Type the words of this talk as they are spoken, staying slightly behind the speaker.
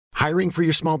Hiring for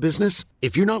your small business?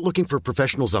 If you're not looking for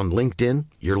professionals on LinkedIn,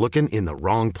 you're looking in the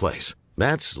wrong place.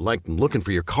 That's like looking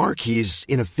for your car keys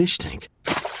in a fish tank.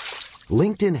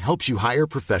 LinkedIn helps you hire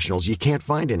professionals you can't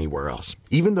find anywhere else,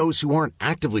 even those who aren't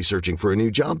actively searching for a new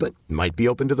job but might be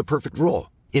open to the perfect role.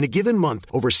 In a given month,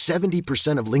 over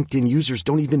 70% of LinkedIn users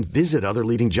don't even visit other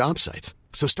leading job sites.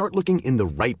 So start looking in the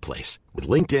right place. With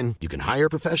LinkedIn, you can hire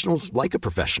professionals like a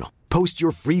professional. Post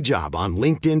your free job on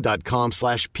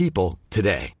linkedin.com/people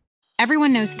today.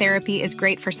 Everyone knows therapy is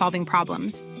great for solving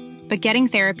problems, but getting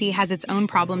therapy has its own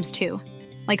problems too,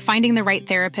 like finding the right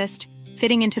therapist,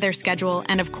 fitting into their schedule,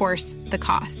 and of course, the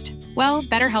cost. Well,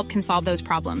 BetterHelp can solve those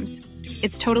problems.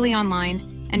 It's totally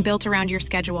online and built around your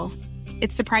schedule.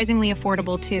 It's surprisingly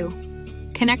affordable, too.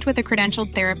 Connect with a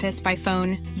credentialed therapist by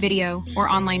phone, video, or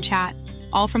online chat,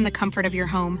 all from the comfort of your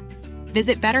home.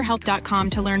 Visit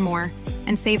BetterHelp.com to learn more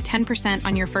and save 10%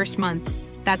 on your first month.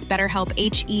 That's BetterHelp,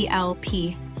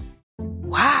 H-E-L-P.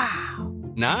 Wow.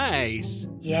 Nice.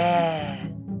 Yeah.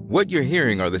 What you're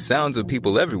hearing are the sounds of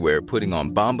people everywhere putting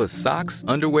on Bombas socks,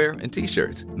 underwear, and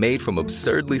T-shirts made from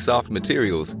absurdly soft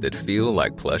materials that feel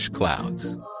like plush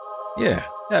clouds. Yeah,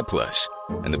 that plush.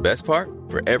 And the best part?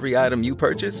 For every item you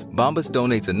purchase, Bombas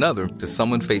donates another to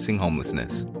someone facing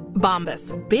homelessness.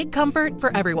 Bombas. Big comfort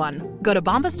for everyone. Go to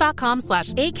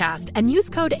bombas.com/ACAST and use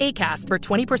code ACAST for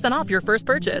 20% off your first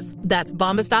purchase. That's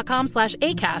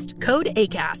bombas.com/ACAST. Code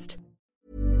ACAST.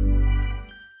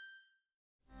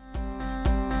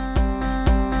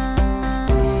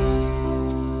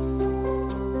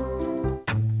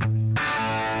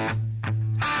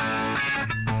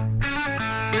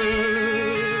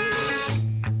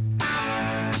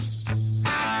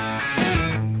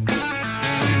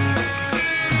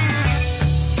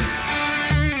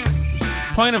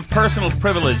 Point of personal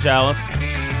privilege, Alice.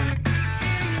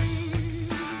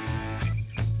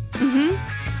 Mm-hmm.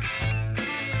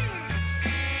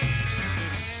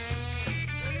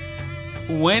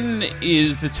 When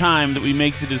is the time that we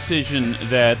make the decision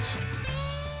that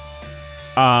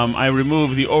I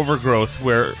remove the overgrowth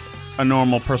where a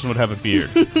normal person would have a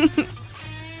beard?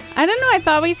 I don't know. I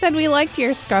thought we said we liked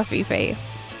your scruffy face.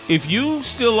 If you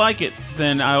still like it,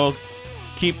 then I will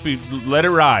let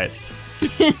it ride.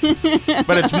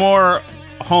 But it's more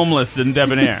homeless than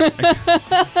debonair.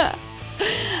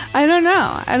 I don't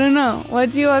know.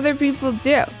 What do other people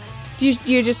do? Do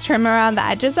you just trim around the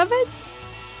edges of it?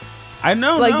 I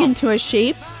know. Into a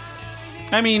shape?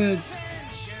 I mean,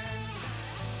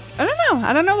 I don't know.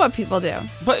 I don't know what people do.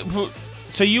 But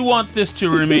so you want this to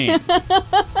remain? I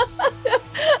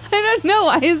don't know.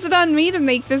 Why is it on me to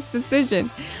make this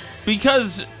decision?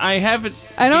 Because I haven't.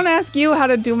 I don't ask you how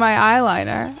to do my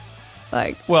eyeliner.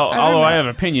 Although I have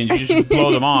opinions, you just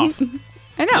blow them off.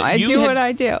 I know. I do what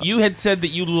I do. You had said that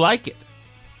you like it.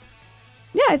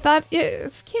 Yeah, I thought it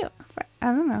was cute. I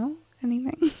don't know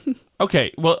anything.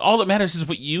 Okay, well, all that matters is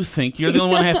what you think. You're the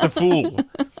only one I have to fool.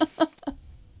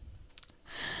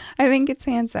 I think it's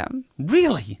handsome.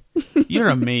 Really? You're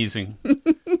amazing.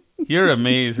 You're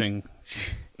amazing.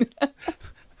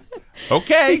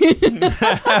 Okay.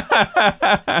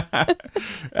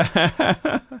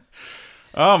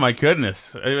 Oh, my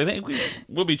goodness. I think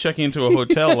we'll be checking into a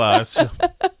hotel. Wow.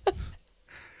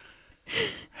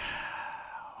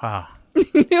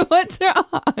 What's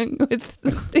wrong with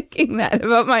thinking that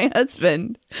about my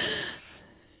husband?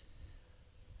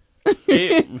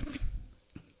 It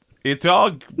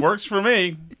all works for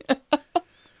me.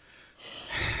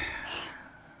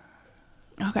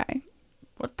 Okay.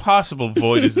 What possible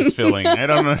void is this filling? I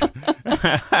don't know.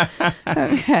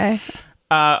 Okay.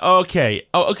 Okay.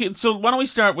 Oh, okay. So why don't we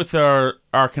start with our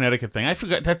Connecticut thing? I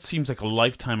forgot. That seems like a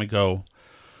lifetime ago.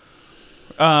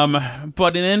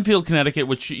 But in Enfield, Connecticut,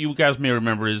 which you guys may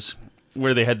remember, is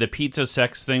where they had the pizza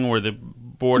sex thing, where the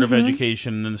Board of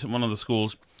Education and one of the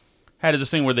schools had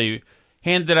this thing where they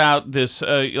handed out this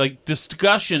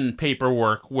discussion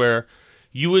paperwork where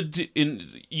you would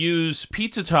use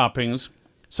pizza toppings.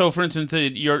 So, for instance, the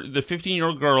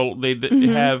 15-year-old girl, they'd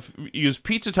have used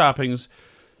pizza toppings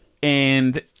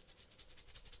and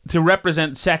to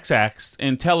represent sex acts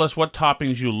and tell us what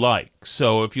toppings you like.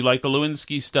 So if you like the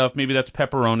Lewinsky stuff, maybe that's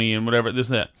pepperoni and whatever, this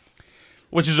and that.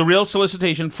 Which is a real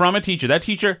solicitation from a teacher. That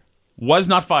teacher was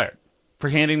not fired for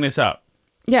handing this out.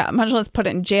 Yeah, much less put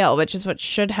in jail, which is what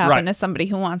should happen Right. to somebody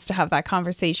who wants to have that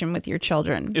conversation with your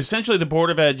children. Essentially, the Board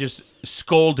of Ed just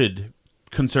scolded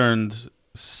concerned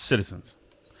citizens.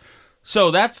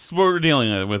 So that's what we're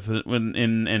dealing with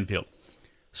in Enfield.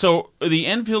 So the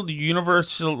Enfield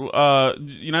Universal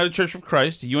United Church of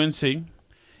Christ, UNC,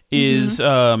 is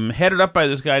headed up by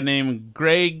this guy named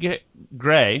Greg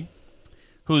Gray,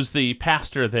 who's the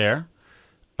pastor there.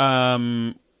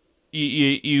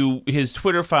 his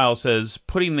Twitter file says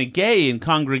putting the gay in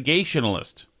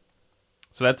Congregationalist.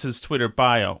 So that's his Twitter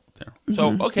bio there.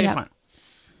 So, okay, fine.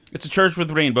 It's a church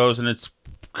with rainbows, and it's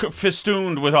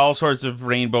festooned with all sorts of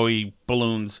rainbowy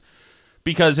balloons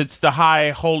because it's the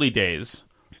high holy days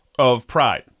of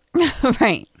Pride.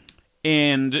 Right.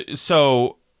 And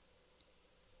so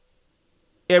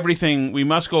everything, we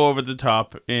must go over the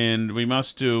top, and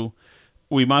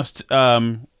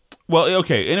well,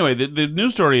 okay, anyway, the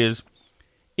news story is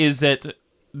that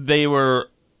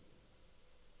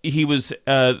he was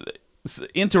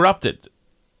interrupted.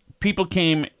 People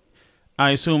came,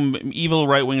 I assume evil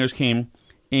right-wingers came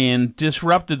and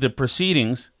disrupted the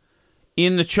proceedings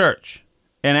in the church.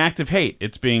 An act of hate,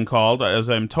 it's being called, as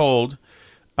I'm told.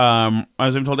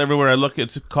 Everywhere I look,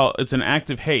 it's an act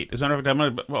of hate. As a matter of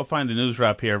fact, I'll find the news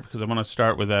wrap here because I want to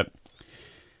start with that.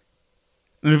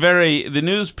 The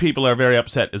news people are very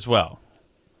upset as well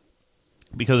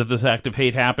because of this act of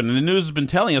hate happened. And the news has been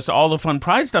telling us all the fun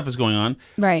Pride stuff is going on.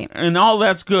 Right. And all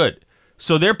that's good.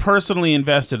 So they're personally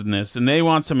invested in this, and they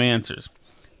want some answers.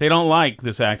 They don't like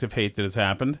this act of hate that has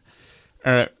happened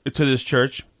to this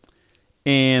church,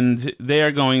 and they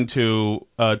are going to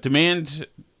demand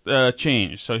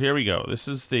change. So here we go.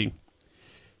 Here's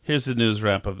the news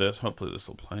wrap of this. Hopefully this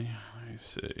will play. Let me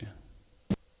see.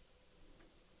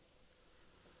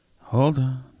 Hold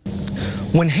on.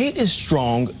 When hate is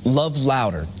strong, love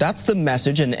louder. That's the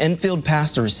message an Enfield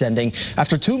pastor is sending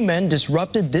after two men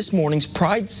disrupted this morning's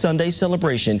Pride Sunday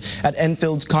celebration at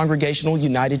Enfield's Congregational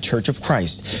United Church of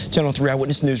Christ. Channel 3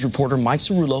 Eyewitness News reporter Mike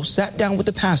Cerullo sat down with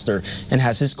the pastor and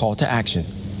has his call to action.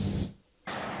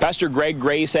 Pastor Greg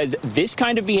Gray says this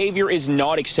kind of behavior is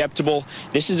not acceptable.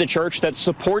 This is a church that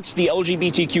supports the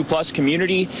LGBTQ plus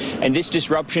community, and this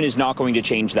disruption is not going to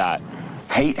change that.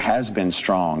 Hate has been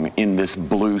strong in this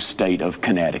blue state of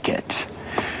Connecticut.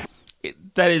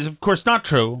 That is, of course, not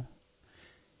true.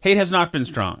 Hate has not been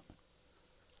strong.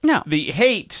 No. The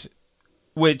hate,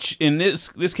 which in this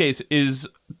case is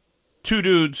two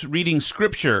dudes reading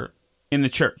scripture in the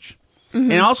church.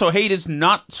 Mm-hmm. And also, hate is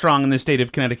not strong in the state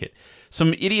of Connecticut.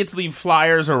 Some idiots leave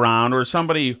flyers around, or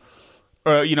somebody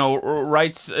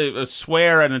writes a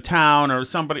swear in a town, or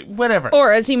somebody, whatever.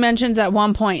 Or, as he mentions at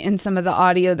one point in some of the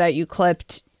audio that you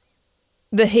clipped,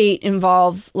 the hate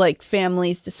involves, like,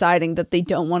 families deciding that they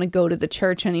don't want to go to the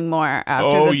church anymore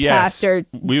after the pastor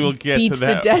we will get beats to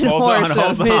that. The dead horse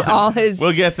hold of on. all his...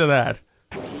 We'll get to that.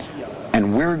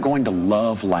 And we're going to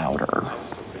love louder.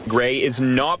 Gray is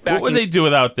not backing... What would they do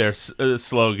without their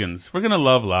slogans? We're going to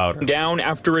love louder. ...down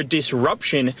after a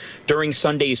disruption during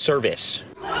Sunday's service.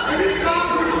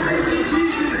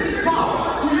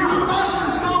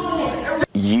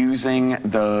 Using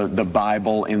the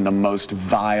Bible in the most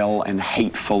vile and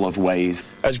hateful of ways.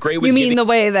 As Gray was You mean the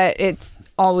way that it's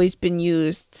always been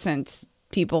used since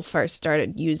people first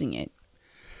started using it?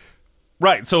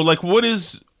 Right. So, like, what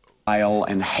is... Vile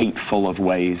and hateful of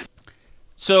ways.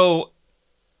 So...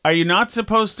 Are you not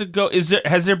supposed to go?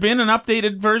 Has there been an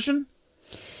updated version?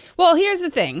 Well, here's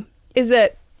the thing: is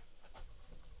that,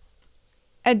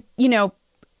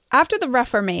 after the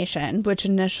Reformation, which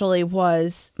initially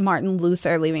was Martin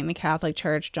Luther leaving the Catholic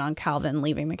Church, John Calvin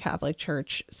leaving the Catholic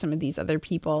Church, some of these other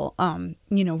people,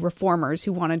 reformers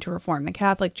who wanted to reform the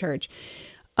Catholic Church,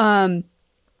 that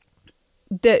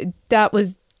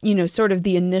was, sort of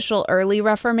the initial early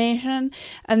Reformation,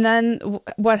 and then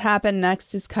what happened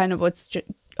next is kind of what's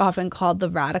often called the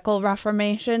Radical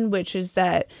Reformation, which is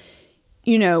that,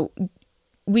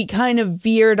 we kind of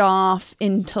veered off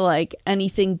into, like,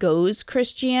 anything goes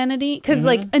Christianity. Because,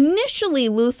 like, initially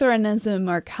Lutheranism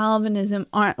or Calvinism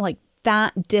aren't, like,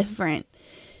 that different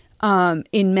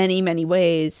in many, many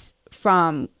ways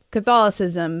from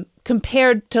Catholicism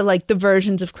compared to, like, the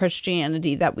versions of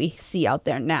Christianity that we see out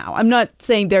there now. I'm not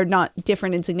saying they're not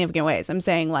different in significant ways. I'm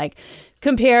saying, like,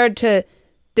 compared to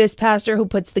this pastor who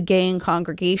puts the gay in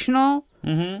Congregational,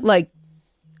 like,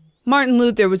 Martin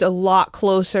Luther was a lot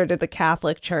closer to the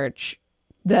Catholic Church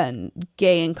than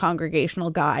gay and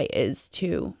Congregational guy is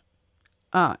to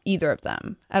either of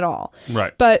them at all.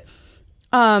 Right. But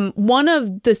one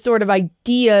of the sort of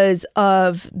ideas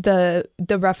of the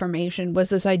Reformation was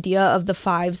this idea of the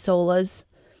five solas,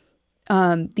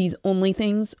 these only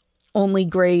things: only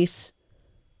grace,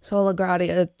 sola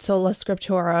gratia, sola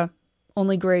scriptura,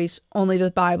 only grace, only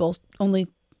the Bible, only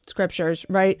scriptures,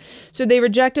 right? So they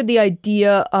rejected the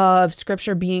idea of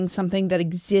scripture being something that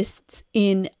exists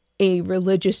in a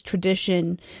religious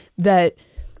tradition that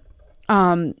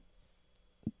a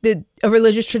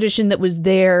religious tradition that was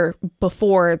there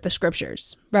before the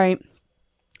scriptures, right?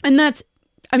 And that's,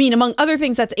 I mean, among other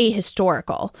things, that's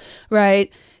ahistorical,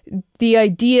 right? The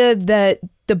idea that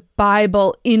the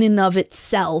Bible in and of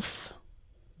itself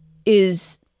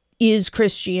is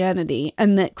Christianity,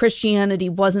 and that Christianity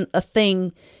wasn't a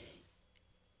thing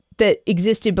that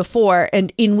existed before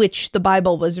and in which the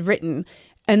Bible was written,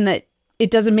 and that it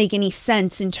doesn't make any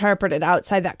sense interpreted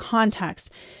outside that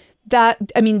context.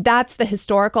 That's the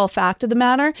historical fact of the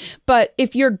matter. But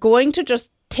if you're going to just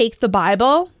take the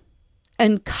Bible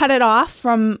and cut it off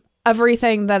from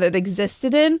everything that it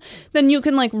existed in, then you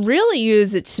can like really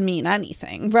use it to mean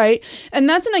anything, right? And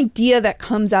that's an idea that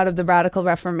comes out of the Radical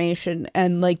Reformation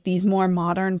and like these more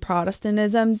modern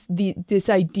Protestantisms, this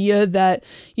idea that,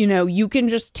 you know, you can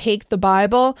just take the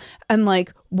Bible and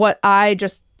like what I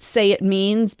just say it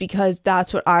means because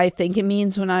that's what I think it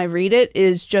means when I read it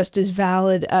is just as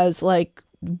valid as like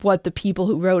what the people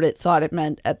who wrote it thought it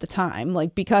meant at the time,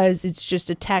 like because it's just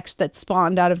a text that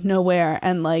spawned out of nowhere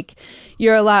and like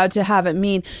you're allowed to have it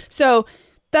mean. So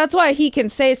that's why he can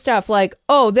say stuff like,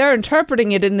 oh, they're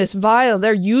interpreting it in this vile,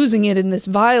 they're using it in this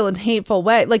vile and hateful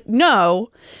way. Like,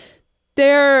 no,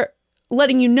 they're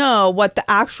letting you know what the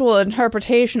actual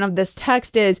interpretation of this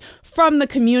text is from the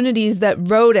communities that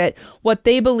wrote it, what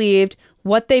they believed,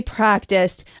 what they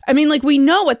practiced. I mean, like, we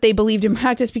know what they believed and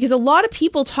practiced because a lot of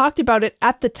people talked about it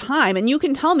at the time. And you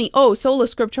can tell me, oh, sola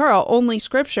scriptura, only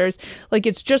scriptures. Like,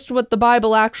 it's just what the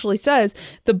Bible actually says.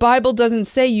 The Bible doesn't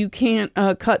say you can't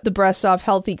cut the breast off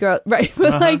healthy growth, right?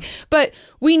 But but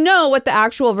we know what the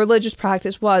actual religious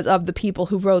practice was of the people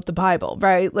who wrote the Bible,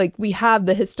 right? Like, we have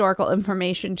the historical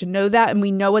information to know that, and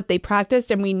we know what they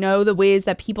practiced, and we know the ways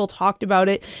that people talked about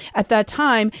it at that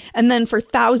time, and then for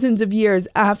thousands of years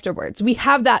afterwards. We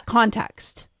have that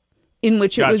context in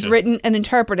which it was written and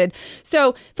interpreted.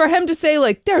 So for him to say,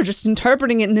 like, they're just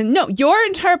interpreting it, and then, no, your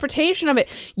interpretation of it,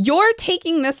 you're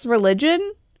taking this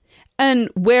religion and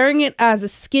wearing it as a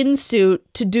skin suit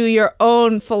to do your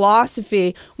own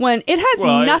philosophy when it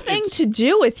has nothing to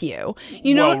do with you.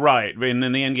 You know? Well, right. And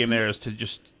then the end game there is to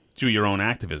just do your own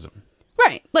activism.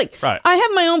 Right. Like, I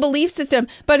have my own belief system,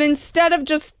 but instead of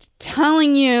just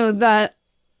telling you that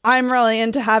I'm really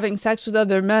into having sex with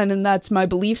other men and that's my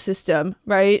belief system,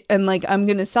 right? And like, I'm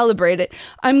going to celebrate it.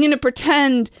 I'm going to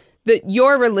pretend that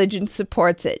your religion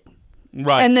supports it.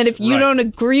 Right. And that if you don't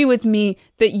agree with me,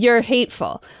 that you're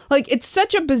hateful. Like, it's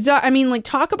such a bizarre, I mean, like,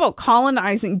 talk about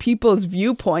colonizing people's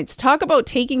viewpoints. Talk about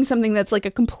taking something that's like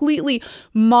a completely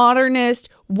modernist,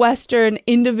 Western,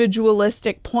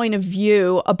 individualistic point of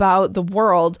view about the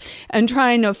world and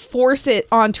trying to force it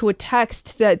onto a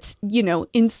text that's, you know,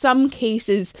 in some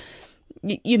cases,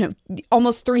 you know,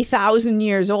 almost 3,000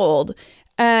 years old.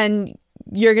 And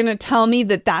you're going to tell me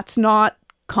that that's not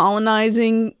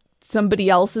colonizing somebody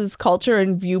else's culture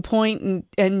and viewpoint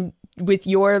and with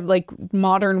your like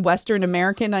modern Western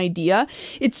American idea.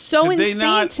 It's so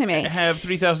insane to me. Have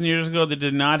 3,000 years ago, they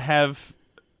did not have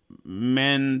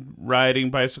men riding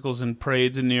bicycles in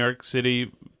parades in New York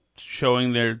City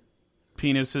showing their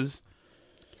penises.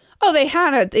 Oh, they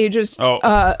had it. They just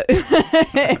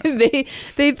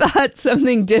they thought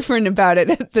something different about it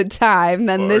at the time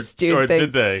than this dude. Or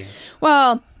did they?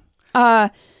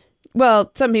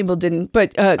 Well, some people didn't,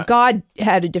 but God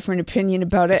had a different opinion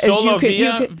about it. Sola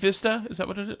Vista? Is that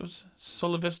what it was?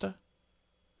 Sola Vista?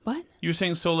 What? You were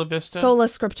saying Sola Vista? Sola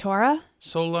Scriptura?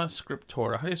 Sola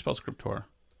Scriptura. How do you spell Scriptura?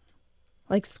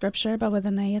 Like scripture, but with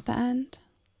an A at the end?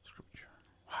 Scripture.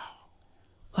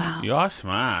 Wow. You're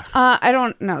smart. I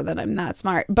don't know that I'm that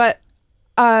smart, but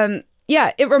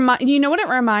yeah, you know what it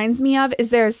reminds me of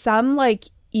is there's some like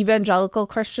evangelical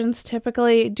Christians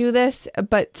typically do this,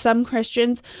 but some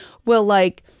Christians will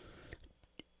like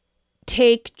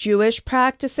take Jewish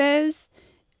practices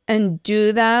and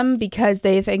do them because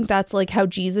they think that's like how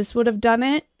Jesus would have done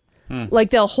it. Like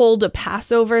they'll hold a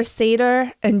Passover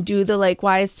Seder and do the like,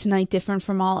 why is tonight different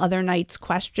from all other nights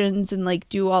questions and like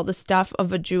do all the stuff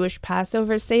of a Jewish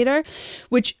Passover Seder,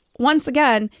 which once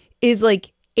again is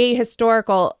like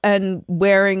ahistorical and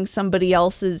wearing somebody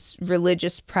else's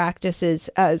religious practices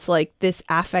as like this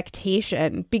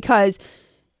affectation, because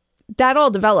that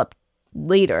all developed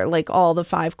later, like all the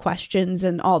 5 questions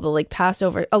and all the like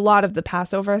Passover, a lot of the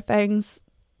Passover things,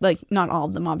 like not all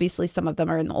of them, obviously some of them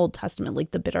are in the Old Testament,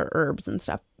 like the bitter herbs and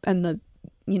stuff and the,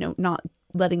 you know, not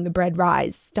letting the bread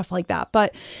rise, stuff like that.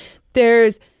 But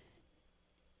there's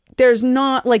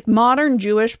not like modern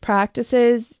Jewish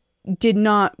practices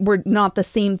were not the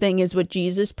same thing as what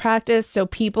Jesus practiced. So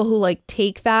people who like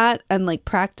take that and like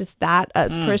practice that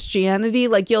as Christianity,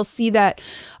 like you'll see that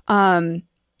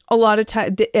a lot of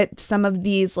time at some of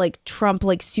these like Trump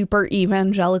like super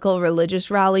evangelical religious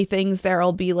rally things,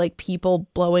 there'll be like people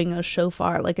blowing a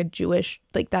shofar, like a Jewish,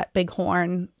 like that big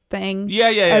horn thing. Yeah.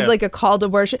 As like a call to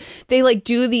worship. They like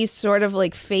do these sort of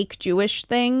like fake Jewish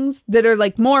things that are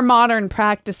like more modern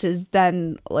practices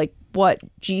than like what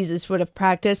Jesus would have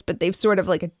practiced, but they've sort of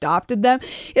like adopted them.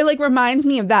 It like reminds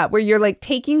me of that, where you're like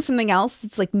taking something else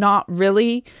that's like not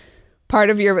really part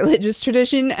of your religious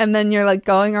tradition, and then you're like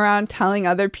going around telling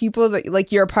other people that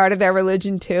like you're part of their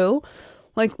religion too.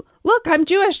 Like, look, I'm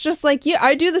Jewish just like you.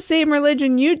 I do the same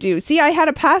religion you do. See, I had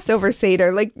a Passover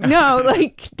Seder. Like, no,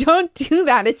 like, don't do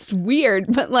that. It's weird.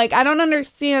 But like, I don't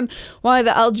understand why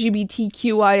the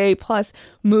LGBTQIA plus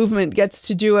movement gets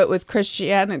to do it with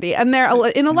Christianity. And they're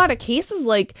in a lot of cases,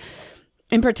 like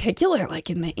in particular, like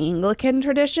in the Anglican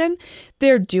tradition,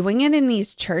 they're doing it in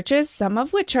these churches, some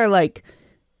of which are like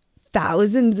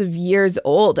thousands of years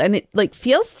old. And it like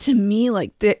feels to me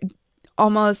like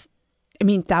almost, I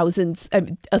mean, thousands,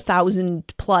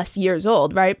 1,000+ years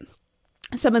old, right?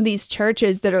 Some of these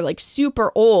churches that are like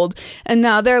super old, and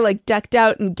now they're like decked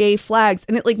out in gay flags,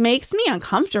 and it like makes me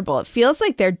uncomfortable. It feels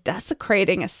like they're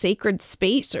desecrating a sacred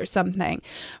space or something,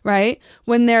 right?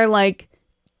 When they're like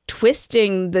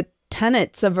twisting the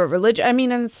tenets of a religion. I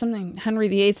mean, and it's something Henry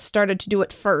VIII started to do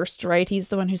it first, right? He's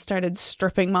the one who started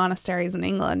stripping monasteries in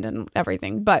England and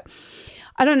everything. But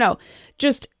I don't know,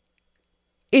 just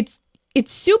it's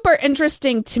super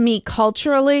interesting to me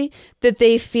culturally that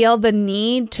they feel the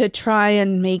need to try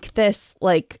and make this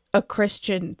like a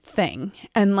Christian thing,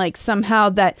 and like somehow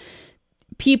that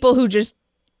people who just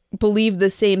believe the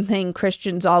same thing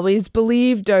Christians always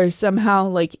believed are somehow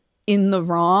like in the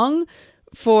wrong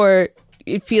for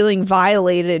feeling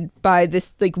violated by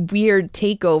this like weird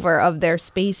takeover of their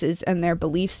spaces and their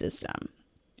belief system.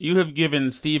 You have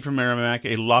given Steve from Merrimack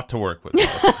a lot to work with.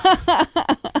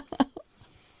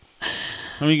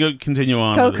 Let me go continue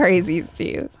on. Go crazy,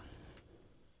 Steve.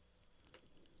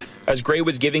 As Gray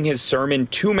was giving his sermon,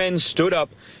 two men stood up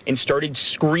and started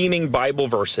screaming Bible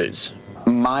verses.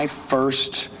 My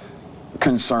first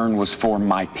concern was for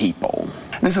my people.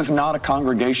 This is not a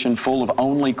congregation full of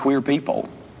only queer people,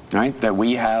 right? That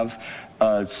we have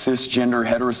cisgender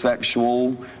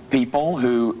heterosexual people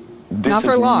who this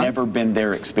has never been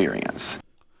their experience.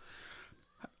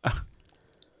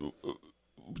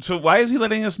 So why is he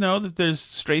letting us know that there's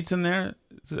straights in there?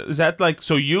 Is that like,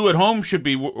 so you at home should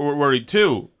be worried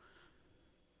too?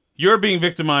 You're being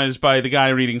victimized by the guy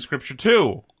reading scripture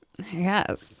too.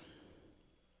 Yes.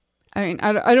 I mean,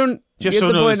 I don't. Just so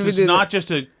no, this is not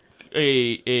just a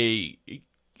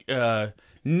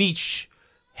niche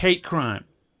hate crime.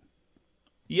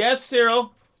 Yes,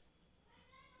 Cyril.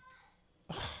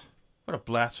 What a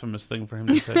blasphemous thing for him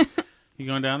to say. You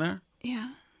going down there? Yeah.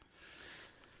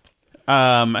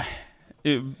 Yeah,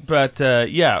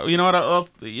 you know what?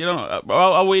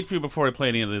 I'll wait for you before I play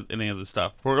any of the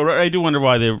stuff. I do wonder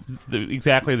why they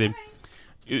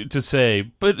to say,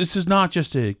 but this is not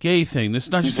just a gay thing. This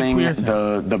is not just a queer thing.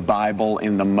 The Bible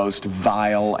in the most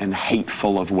vile and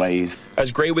hateful of ways.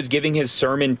 As Gray was giving his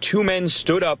sermon, two men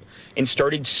stood up and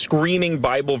started screaming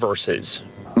Bible verses.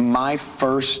 My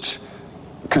first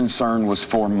concern was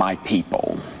for my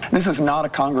people. This is not a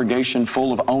congregation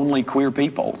full of only queer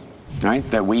people, right?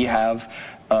 That we have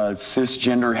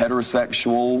cisgender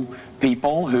heterosexual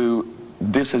people who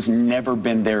this has never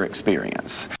been their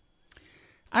experience.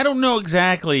 I don't know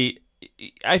exactly.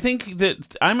 I think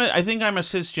I'm a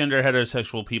cisgender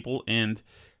heterosexual people, and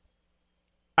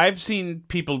I've seen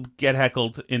people get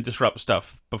heckled and disrupt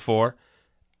stuff before.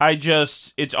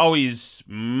 It's always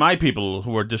my people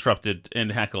who are disrupted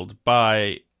and heckled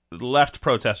by left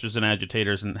protesters and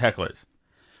agitators and hecklers.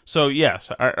 So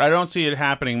yes, I don't see it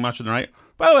happening much on the right.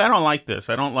 By the way, I don't like this.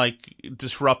 I don't like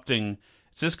disrupting.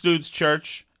 It's this dude's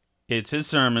church. It's his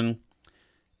sermon.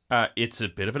 It's a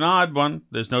bit of an odd one.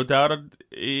 There's no doubt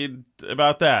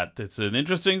about that. It's an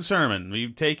interesting sermon.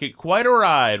 We take it quite a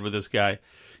ride with this guy.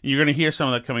 You're going to hear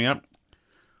some of that coming up.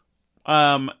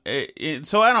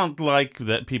 So I don't like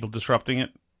that people disrupting it,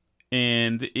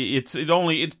 and it's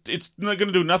not going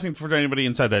to do nothing for anybody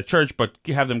inside that church, but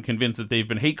have them convinced that they've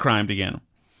been hate crimed again.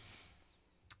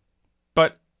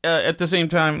 But at the same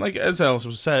time, like as Alice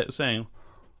was saying,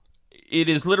 it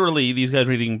is literally these guys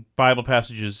reading Bible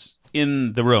passages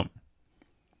in the room.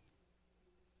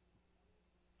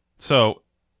 So,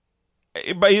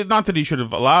 but not that he should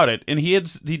have allowed it, and he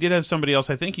did have somebody else,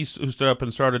 I think, who stood up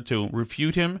and started to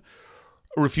refute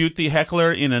the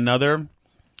heckler in another,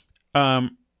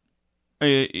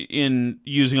 in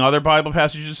using other Bible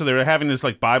passages. So they were having this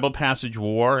like Bible passage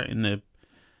war in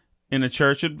a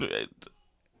church.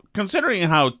 Considering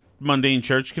how mundane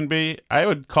church can be, I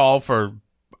would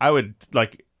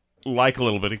like a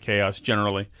little bit of chaos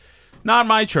generally. Not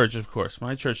my church, of course.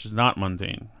 My church is not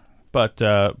mundane. But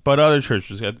other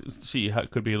churches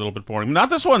could be a little bit boring. Not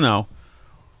this one though.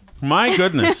 My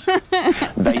goodness.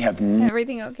 They have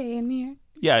Everything okay in here?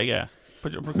 Yeah.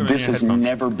 This has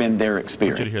never been their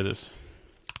experience. I want you to hear this.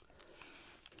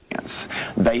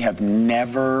 They have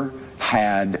never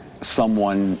had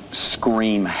someone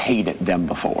scream hate at them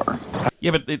before.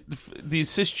 Yeah, but these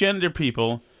cisgender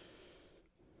people,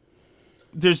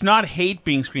 there's not hate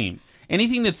being screamed.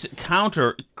 Anything that's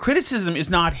criticism is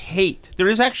not hate. There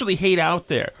is actually hate out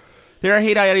there. There are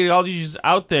hate ideologies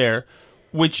out there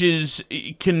which is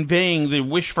conveying the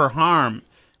wish for harm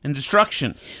and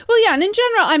destruction. Well, yeah, and in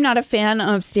general, I'm not a fan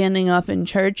of standing up in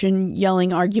church and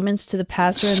yelling arguments to the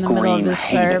pastor in the middle of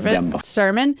the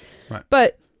sermon. Right.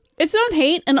 But it's not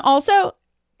hate, and also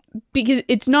because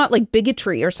it's not like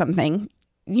bigotry or something,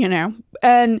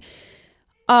 And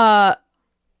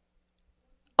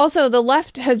also, the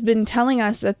left has been telling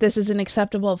us that this is an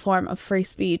acceptable form of free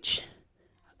speech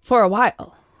for a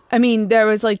while. I mean, there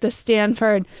was like the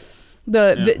Stanford...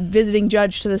 visiting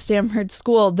judge to the Stanford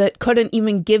school that couldn't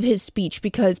even give his speech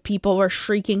because people were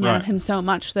shrieking at him so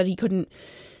much that he couldn't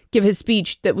give his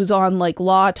speech that was on like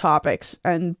law topics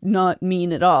and not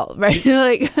mean at all, right?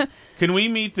 Can we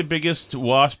meet the biggest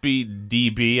waspy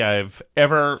DB I've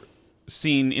ever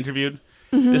seen interviewed?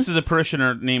 Mm-hmm. This is a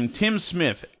parishioner named Tim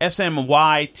Smith,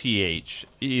 Smyth.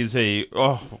 He's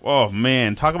oh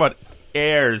man, talk about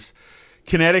heirs.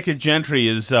 Connecticut Gentry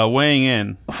is weighing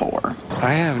in.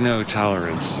 I have no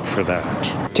tolerance for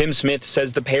that. Tim Smith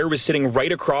says the pair was sitting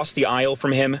right across the aisle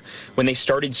from him. When they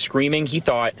started screaming, he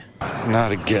thought,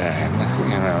 not again.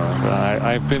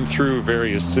 I've been through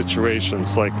various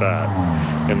situations like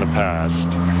that in the past,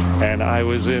 and I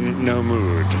was in no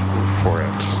mood for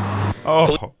it.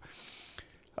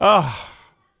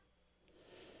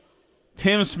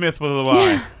 Tim Smith with a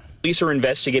lie. Police are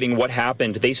investigating what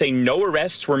happened. They say no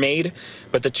arrests were made,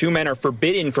 but the two men are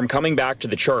forbidden from coming back to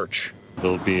the church.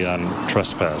 They'll be on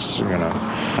trespass,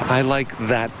 I like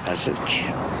that message.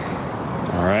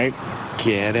 All right?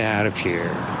 Get out of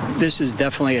here. This is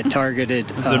definitely a targeted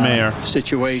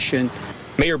situation.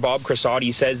 Mayor Bob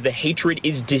Crisati says the hatred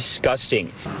is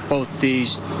disgusting. Both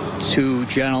these two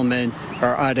gentlemen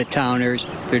are out-of-towners.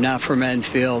 They're not from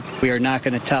Enfield. We are not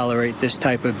going to tolerate this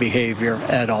type of behavior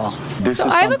at all.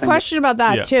 I have a question about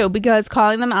that, too, because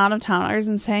calling them out-of-towners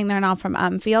and saying they're not from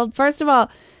Enfield, first of all,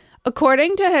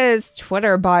 according to his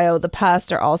Twitter bio, the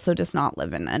pastor also does not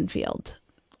live in Enfield.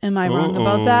 Am I wrong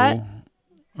about that?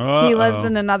 He lives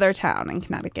in another town in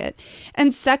Connecticut.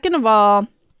 And second of all,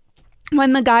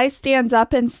 when the guy stands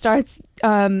up and starts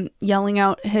yelling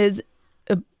out his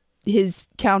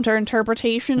counter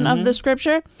interpretation of the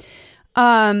scripture,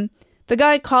 the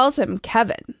guy calls him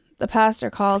Kevin. The pastor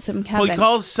calls him Kevin. Well, he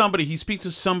calls somebody. He speaks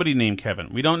to somebody named Kevin.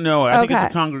 We don't know. I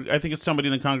think it's somebody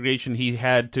in the congregation. He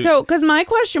had to. So, because my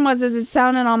question was, it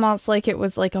sounded almost like it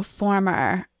was like a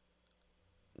former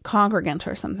congregant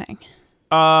or something.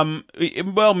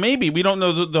 Well, maybe we don't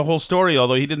know the whole story.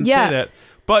 Although he didn't say that.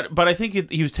 But I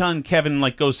think he was telling Kevin,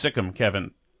 like, go sick him,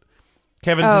 Kevin.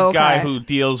 Kevin's this guy who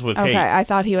deals with hate. I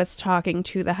thought he was talking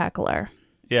to the heckler.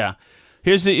 Yeah.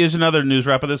 Here's another news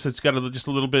wrap of this. It's got just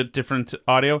a little bit different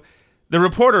audio. The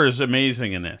reporter is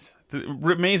amazing in this.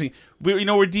 Amazing.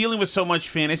 We're dealing with so much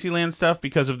Fantasyland stuff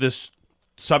because of this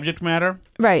subject matter.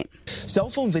 Right. Cell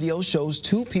phone video shows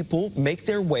two people make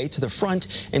their way to the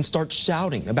front and start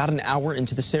shouting about an hour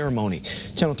into the ceremony.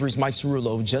 Channel 3's Mike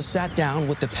Cerullo just sat down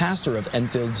with the pastor of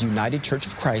Enfield's United Church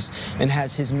of Christ and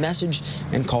has his message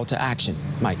and call to action.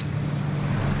 Mike.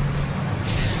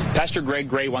 Pastor Greg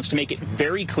Gray wants to make it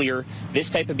very clear this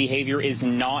type of behavior is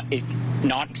not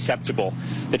acceptable.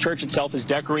 The church itself is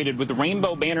decorated with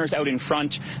rainbow banners out in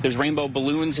front. There's rainbow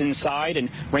balloons inside and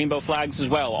rainbow flags as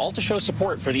well, all to show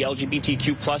support for the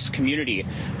LGBTQ plus community.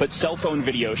 But cell phone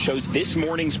video shows this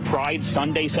morning's Pride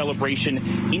Sunday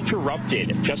celebration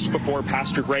interrupted just before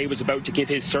Pastor Gray was about to give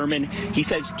his sermon. He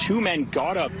says two men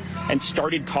got up and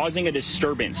started causing a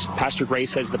disturbance. Pastor Gray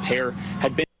says the pair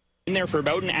had been there for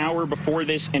about an hour before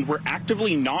this and were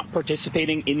actively not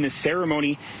participating in the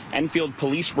ceremony. Enfield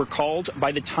police were called.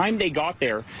 By the time they got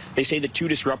there, they say the two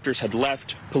disruptors had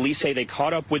left. Police say they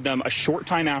caught up with them a short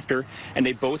time after, and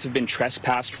they both have been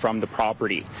trespassed from the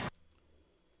property.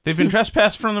 They've been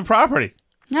trespassed from the property?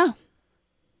 No.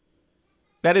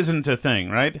 That isn't a thing,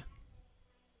 right?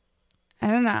 I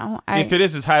don't know. If it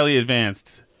is, it's highly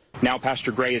advanced. Now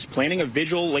Pastor Gray is planning a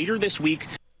vigil later this week.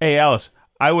 Hey, Alice,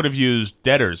 I would have used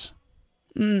debtors.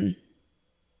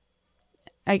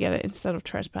 I get it. Instead of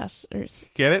trespassers.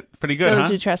 Get it? Pretty good, Those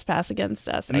who trespass against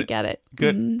us. I get it.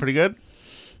 Good. Mm-hmm. Pretty good?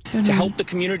 To help the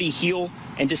community heal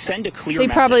and to send a clear message.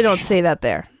 They probably don't say that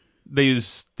there. They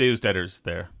use debtors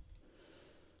there.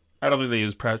 I don't think they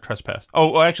use trespass.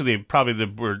 Oh, well, actually, probably the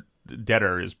word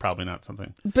debtor is probably not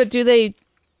something. But do they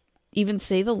even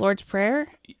say the Lord's Prayer?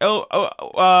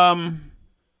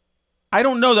 I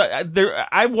don't know that.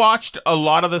 I watched a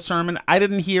lot of the sermon. I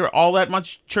didn't hear all that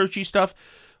much churchy stuff.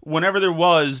 Whenever there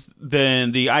was,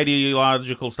 then the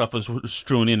ideological stuff was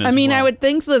strewn in. I I would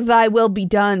think that "Thy will be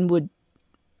done" would,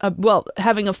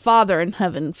 having a father in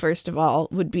heaven, first of all,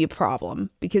 would be a problem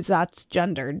because that's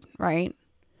gendered, right?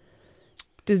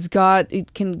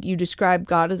 Can you describe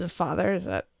God as a father? Is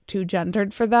that too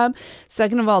gendered for them?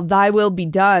 Second of all, "Thy will be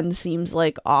done" seems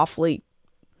like awfully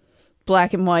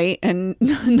black and white and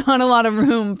not a lot of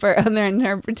room for other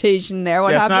interpretation there.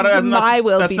 What happens when "my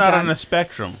will be done"? That's not on a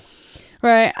spectrum.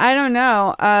 Right. I don't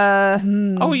know.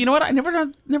 Oh, you know what? I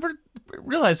never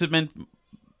realized it meant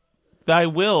 "thy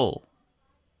will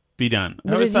be done."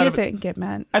 What did you think it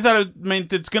meant? I thought it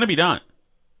meant it's going to be done.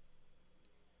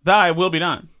 Thy will be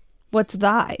done. What's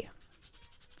thy?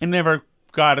 I never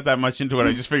got it that much into it.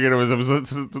 I just figured it was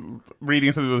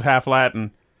reading something that was half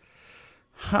Latin.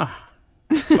 Huh.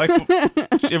 Like,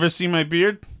 you ever see my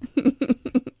beard?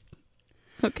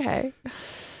 Okay.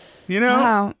 You know?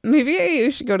 Wow. Maybe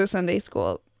you should go to Sunday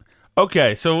school.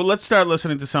 Okay, so let's start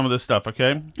listening to some of this stuff,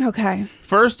 okay? Okay.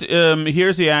 First,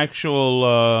 here's the actual...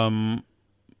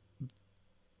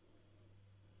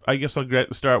 I guess I'll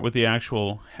start with the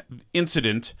actual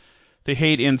incident, the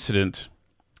hate incident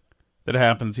that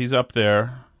happens. He's up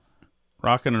there,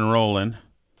 rocking and rolling.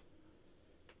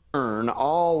 Learn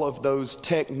all of those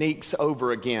techniques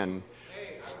over again.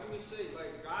 Hey, let me say,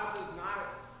 God does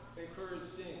not encourage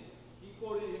sin. He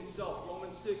quoted himself,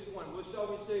 Romans 6:1. What shall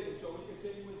we say then? Shall we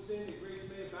continue in sin that grace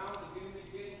may abound again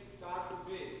and again? God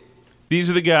forbid. These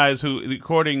are the guys who,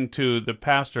 according to the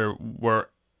pastor, were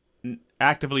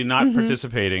actively not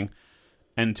participating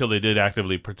until they did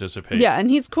actively participate. Yeah, and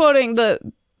he's quoting, the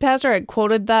pastor had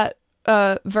quoted that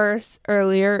verse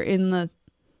earlier in the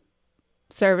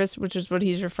service, which is what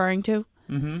he's referring to.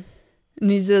 Mm-hmm.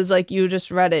 And he says, you just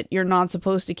read it, you're not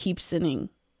supposed to keep sinning.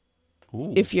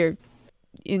 Ooh. If you're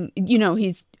in,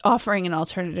 he's offering an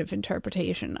alternative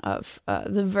interpretation of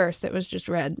the verse that was just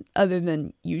read, other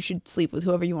than you should sleep with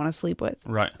whoever you want to sleep with.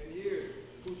 Right.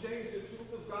 Who changed the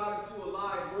truth of God into a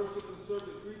lie and worship and serve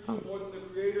the creature more than the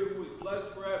Creator who is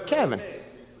blessed forever. Kevin. Amen.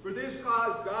 For this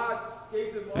cause God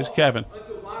gave them There's all Kevin.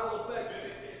 unto vile affection.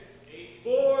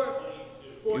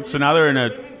 So now they're in a...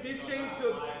 Women did change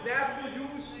the natural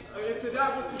use into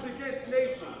that which is against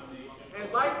nature.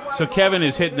 And likewise, So Kevin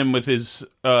is hitting them with his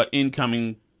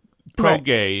incoming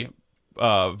pro-gay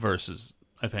verses,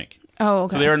 I think. Oh,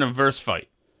 okay. So they're in a verse fight.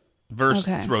 Verse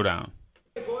throwdown.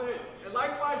 Go ahead. And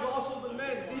likewise also the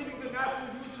men, leaving the natural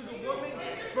use of the woman,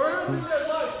 burned in their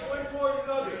lust one toward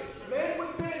another. Men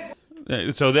with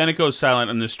men. So then it goes silent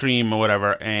on the stream or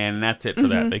whatever, and that's it for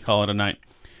that. They call it a night.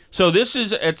 So this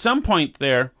is, at some point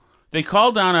there, they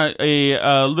call down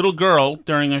a little girl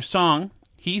during a song.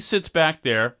 He sits back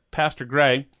there, Pastor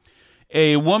Gray,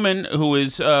 a woman who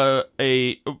is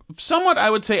a somewhat, I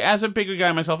would say, as a bigger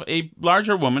guy myself, a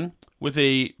larger woman with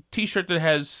a T-shirt that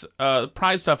has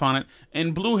pride stuff on it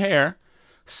and blue hair,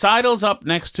 sidles up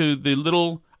next to the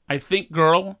little, I think,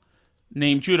 girl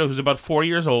named Judah, who's about 4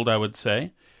 years old, I would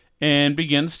say, and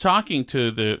begins talking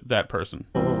to that person.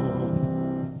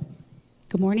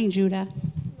 Good morning, Judah.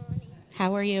 Good morning.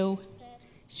 How are you?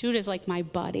 Judah's like my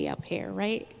buddy up here,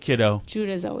 right? Kiddo.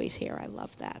 Judah's always here. I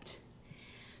love that.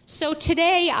 So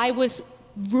today I was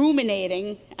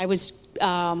ruminating. I was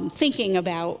thinking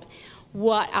about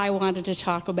what I wanted to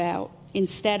talk about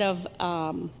instead of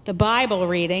the Bible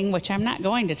reading, which I'm not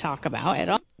going to talk about at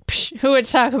all. Who would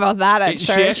talk about that at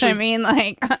church?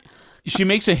 Actually, she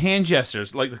makes a hand gesture,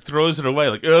 throws it away,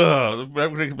 ugh,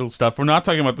 ridiculous stuff. We're not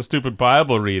talking about the stupid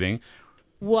Bible reading.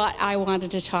 What I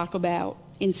wanted to talk about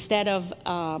instead of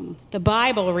the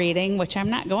Bible reading, which I'm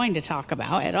not going to talk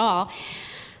about at all.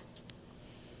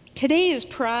 Today is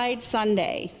Pride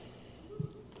Sunday.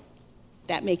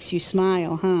 That makes you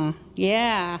smile, huh?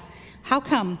 Yeah. How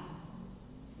come?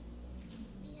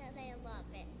 Because I love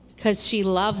it. Because she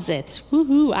loves it.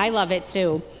 Woohoo, I love it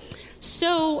too.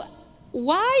 So,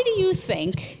 why do you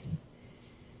think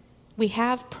we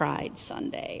have Pride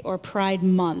Sunday or Pride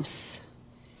Month?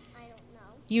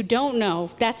 You don't know.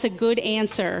 That's a good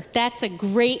answer. That's a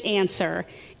great answer.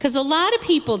 Because a lot of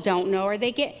people don't know, or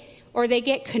they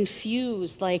get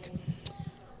confused.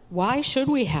 Why should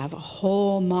we have a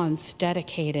whole month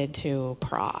dedicated to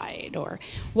Pride? Or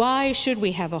why should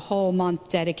we have a whole month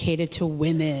dedicated to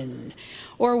women?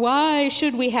 Or why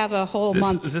should we have a whole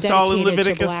month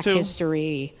dedicated to Black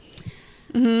history?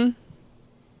 Mm-hmm.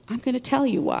 I'm going to tell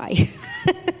you why.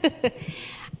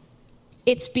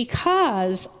 It's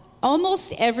because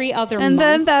almost every other And month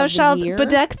then thou of the shalt year,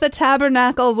 bedeck the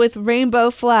tabernacle with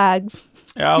rainbow flags.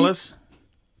 Alice,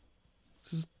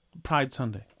 this is Pride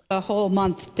Sunday. a whole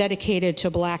month dedicated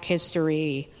to Black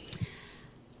history.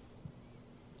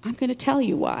 I'm going to tell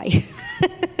you why.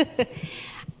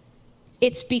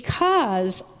 It's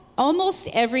because almost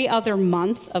every other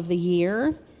month of the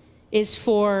year is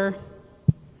for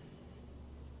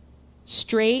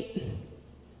straight,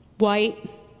 white,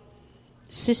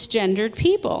 cisgendered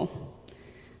people.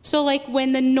 So, like,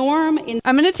 when the norm in...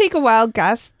 I'm going to take a wild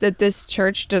guess that this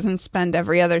church doesn't spend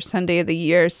every other Sunday of the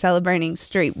year celebrating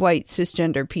straight, white,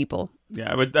 cisgender people.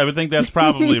 Yeah, I would think that's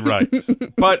probably right.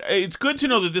 But it's good to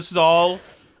know that this is all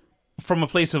from a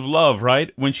place of love,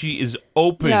 right? When she is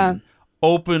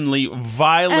openly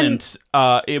violent,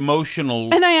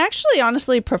 emotional. And I actually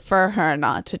honestly prefer her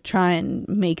not to try and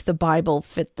make the Bible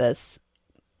fit this.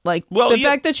 Like,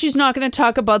 fact that she's not going to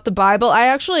talk about the Bible, I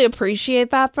actually appreciate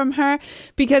that from her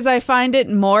because I find it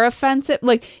more offensive.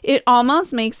 Like, it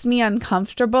almost makes me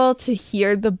uncomfortable to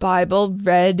hear the Bible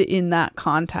read in that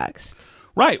context.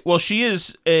 Right. Well, she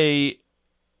is a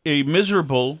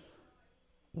miserable,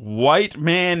 white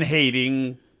man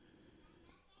hating,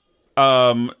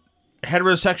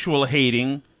 heterosexual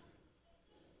hating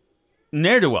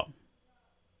ne'er-do-well.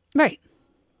 Right.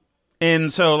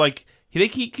 And so, like,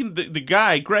 he can, the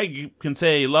guy, Greg, can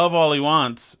say love all he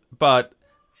wants, but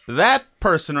that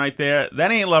person right there,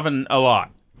 that ain't loving a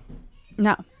lot.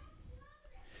 No.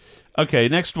 Okay,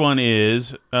 next one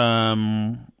is,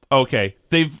 okay,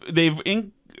 they've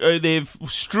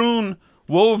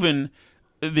woven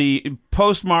the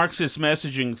post-Marxist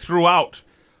messaging throughout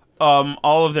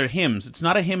all of their hymns. It's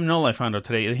not a hymnal, I found out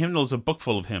today. A hymnal is a book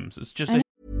full of hymns. It's just a...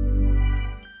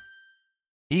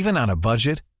 Even on a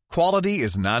budget, quality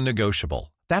is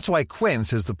non-negotiable. That's why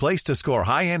Quince is the place to score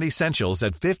high-end essentials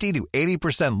at 50 to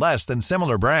 80% less than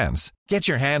similar brands. Get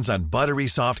your hands on buttery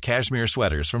soft cashmere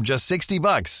sweaters from just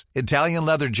 $60, Italian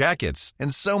leather jackets,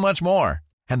 and so much more.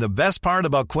 And the best part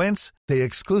about Quince, they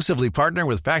exclusively partner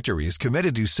with factories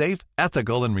committed to safe,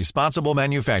 ethical, and responsible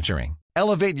manufacturing.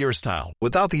 Elevate your style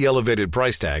without the elevated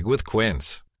price tag with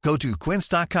Quince. Go to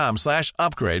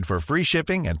quince.com/upgrade for free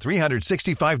shipping and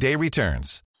 365-day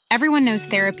returns. Everyone knows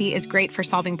therapy is great for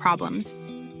solving problems,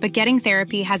 but getting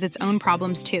therapy has its own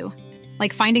problems too,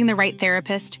 like finding the right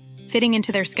therapist, fitting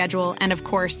into their schedule, and of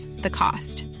course, the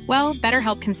cost. Well,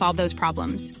 BetterHelp can solve those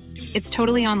problems. It's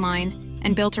totally online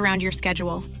and built around your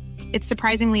schedule. It's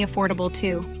surprisingly affordable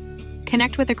too.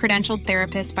 Connect with a credentialed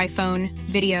therapist by phone,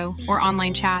 video, or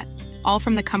online chat, all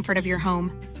from the comfort of your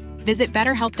home. Visit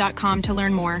BetterHelp.com to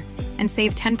learn more and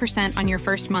save 10% on your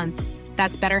first month.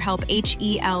 That's BetterHelp,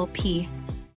 H-E-L-P.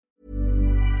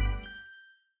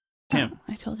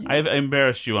 I told you. I've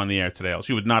embarrassed you on the air today, else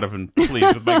you would not have been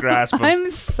pleased with my grasp of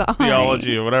I'm sorry.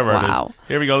 theology or whatever it is.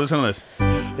 Here we go, listen to this.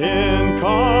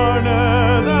 Incarnate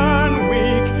and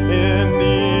weak in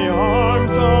the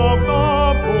arms of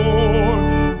the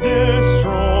poor,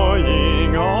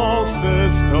 destroying all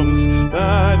systems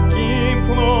that keep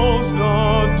closed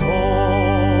the door.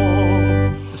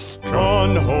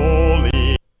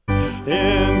 Unholy.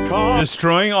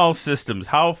 Destroying all systems.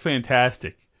 How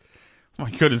fantastic. Oh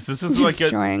my goodness, this is like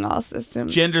destroying all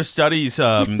systems. Gender studies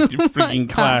freaking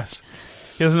class.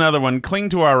 Here's another one. Cling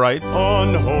to our rights.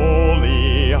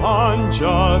 Unholy,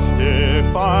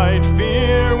 unjustified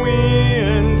fear we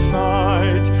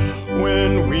incite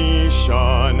when we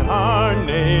shun our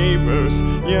neighbors,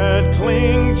 yet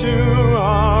cling to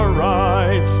our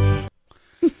rights.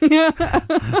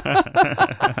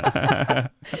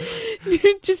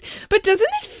 But doesn't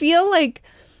it feel like,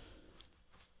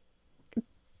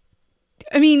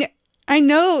 I mean, I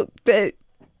know that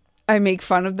I make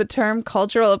fun of the term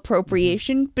cultural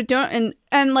appropriation, but don't,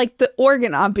 and like the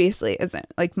organ obviously isn't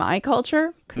like my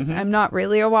culture because I'm not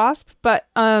really a WASP, but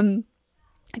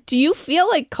do you feel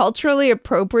like culturally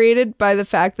appropriated by the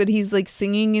fact that he's like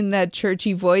singing in that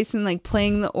churchy voice and like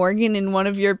playing the organ in one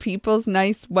of your people's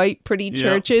nice white pretty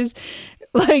churches,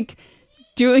 like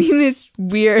doing this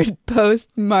weird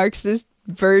post-Marxist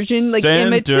version, like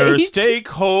imitate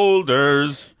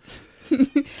stakeholders.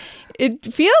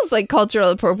 It feels like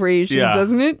cultural appropriation,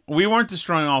 doesn't it? We weren't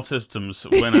destroying all systems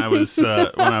when I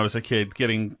was a kid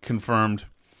getting confirmed.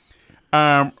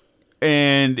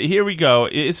 And here we go.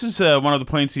 This is one of the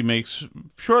points he makes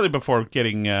shortly before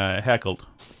getting heckled,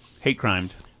 hate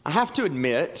crimed. I have to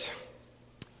admit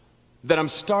that I'm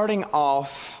starting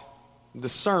off the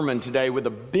sermon today with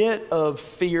a bit of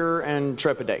fear and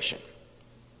trepidation.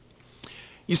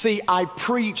 You see, I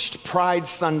preached Pride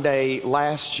Sunday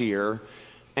last year,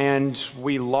 and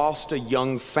we lost a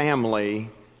young family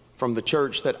from the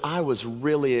church that I was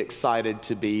really excited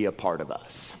to be a part of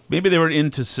us. Maybe they were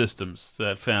into systems,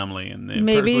 that family, and they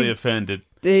Maybe personally offended.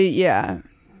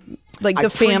 Like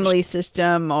the family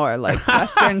system or like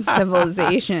Western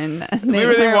civilization. They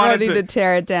were ready to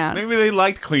tear it down. Maybe they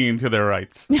liked clinging to their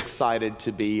rights. Excited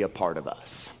to be a part of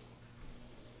us.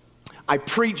 I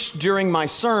preached during my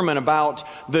sermon about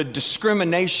the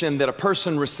discrimination that a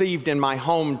person received in my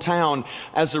hometown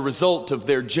as a result of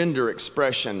their gender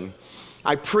expression.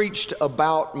 I preached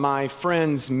about my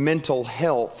friend's mental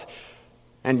health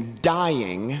and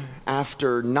dying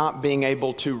after not being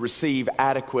able to receive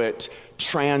adequate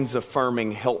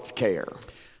trans-affirming health care.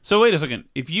 So wait a second.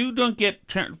 If you don't get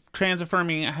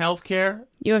trans-affirming health care...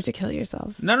 You have to kill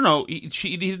yourself. No.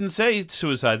 He didn't say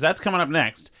suicides. That's coming up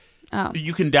next. Oh.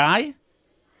 You can die?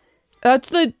 That's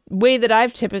the way that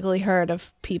I've typically heard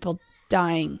of people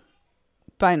dying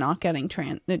by not getting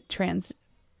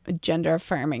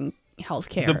transgender-affirming health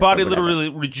care. The body literally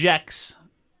rejects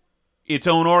its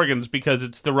own organs because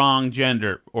it's the wrong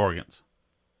gender organs.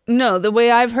 No, the way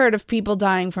I've heard of people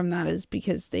dying from that is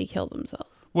because they kill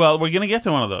themselves. Well, we're going to get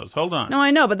to one of those. Hold on. No,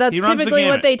 I know, but that's typically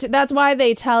what that's why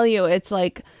they tell you it's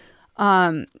like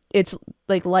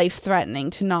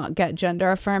life-threatening to not get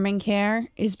gender-affirming care,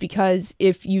 is because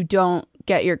if you don't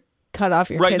get cut off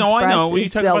your kid's breast. Right, no, I know. We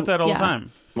talk about that all the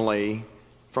time.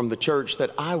 From the church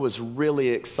that I was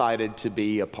really excited to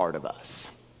be a part of us.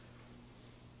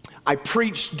 I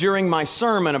preached during my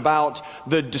sermon about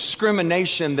the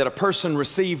discrimination that a person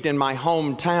received in my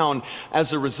hometown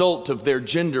as a result of their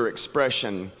gender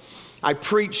expression. I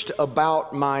preached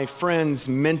about my friend's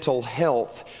mental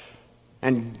health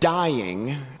and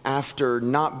dying after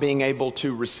not being able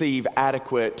to receive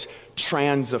adequate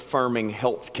trans-affirming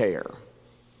health care.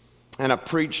 And I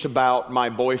preached about my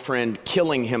boyfriend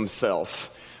killing himself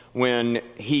when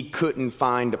he couldn't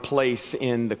find a place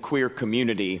in the queer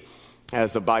community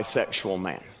as a bisexual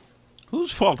man.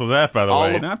 Whose fault is that, by the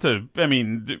way?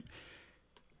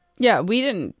 Yeah, we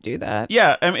didn't do that.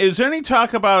 Yeah, is there any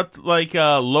talk about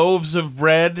loaves of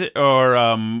bread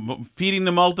or feeding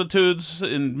the multitudes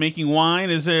and making wine?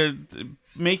 Is there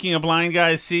making a blind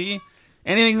guy see?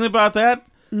 Anything about that?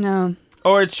 No.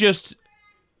 Or it's just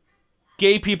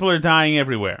gay people are dying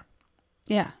everywhere?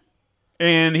 Yeah.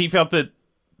 And he felt that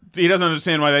he doesn't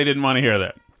understand why they didn't want to hear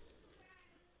that.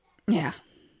 Yeah.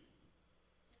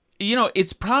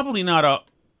 It's probably not a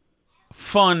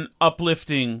fun,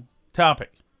 uplifting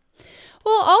topic.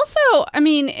 Well, also, and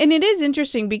it is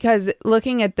interesting because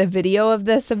looking at the video of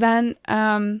this event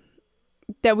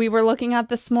that we were looking at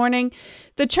this morning,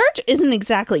 the church isn't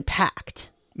exactly packed.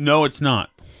 No, it's not.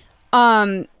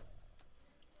 And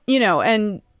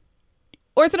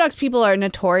Orthodox people are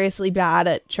notoriously bad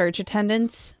at church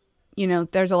attendance.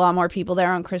 There's a lot more people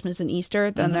there on Christmas and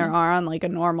Easter than there are on a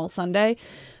normal Sunday.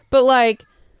 But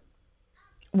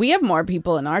we have more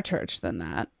people in our church than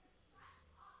that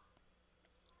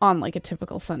on a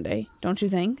typical Sunday, don't you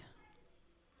think?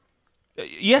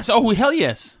 Yes. Oh, hell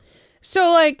yes.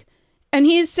 So and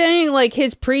he's saying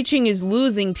his preaching is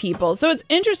losing people. So it's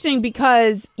interesting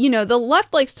because, the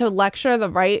left likes to lecture the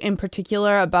right in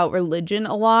particular about religion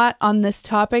a lot on this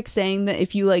topic, saying that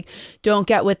if you don't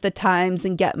get with the times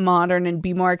and get modern and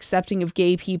be more accepting of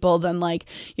gay people, then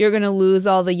you're going to lose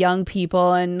all the young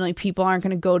people and people aren't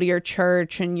going to go to your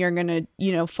church and you're going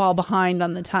to, fall behind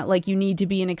on the time. You need to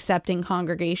be an accepting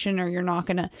congregation or you're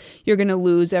going to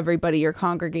lose everybody. Your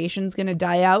congregation's going to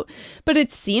die out. But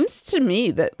it seems to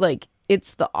me that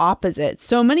it's the opposite.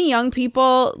 So many young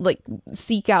people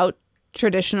seek out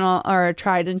traditional or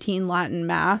Tridentine Latin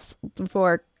Mass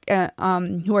for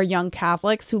who are young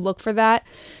Catholics who look for that,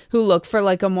 who look for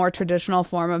a more traditional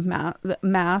form of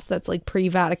Mass that's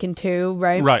pre-Vatican II,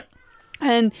 right? Right.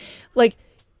 And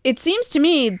it seems to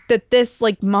me that this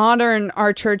modern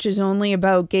our church is only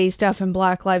about gay stuff and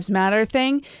Black Lives Matter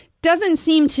thing doesn't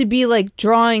seem to be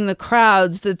drawing the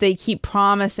crowds that they keep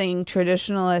promising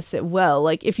traditionalists it will.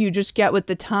 If you just get with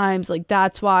the times,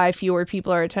 that's why fewer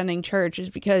people are attending church,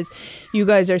 is because you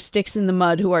guys are sticks in the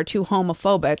mud who are too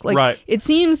homophobic. Right. It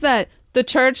seems that the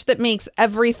church that makes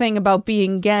everything about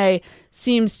being gay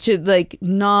seems to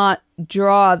not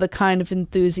draw the kind of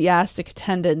enthusiastic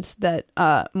attendance that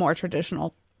more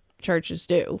traditional churches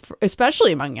do,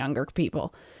 especially among younger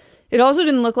people. It also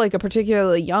didn't look like a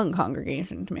particularly young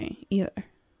congregation to me, either.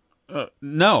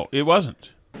 No, it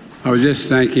wasn't. I was just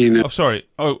thinking... Oh, sorry.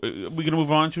 Oh, we going to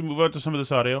move on? Should we move on to some of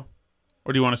this audio?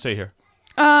 Or do you want to stay here?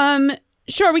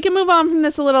 Sure, we can move on from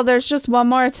this a little. There's just one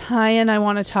more tie-in I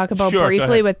want to talk about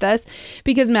briefly with this.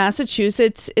 Because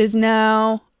Massachusetts is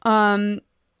now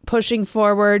pushing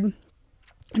forward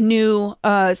new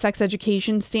sex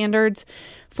education standards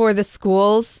for the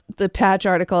schools. The Patch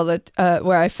article that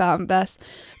where I found this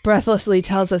breathlessly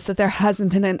tells us that there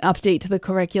hasn't been an update to the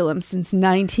curriculum since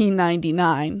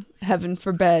 1999. Heaven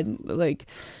forbid, like,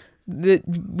 that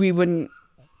we wouldn't,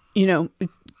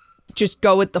 just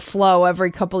go with the flow every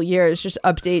couple years, just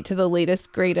update to the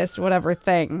latest, greatest, whatever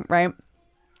thing, right?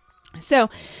 So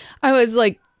I was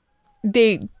like,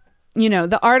 the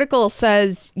article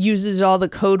uses all the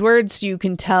code words so you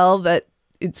can tell that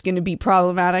it's going to be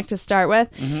problematic to start with.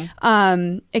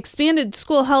 Expanded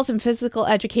school health and physical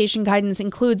education guidance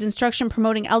includes instruction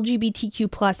promoting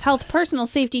LGBTQ plus health, personal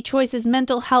safety choices,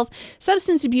 mental health,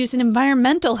 substance abuse, and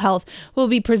environmental health will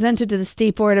be presented to the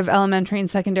State Board of Elementary and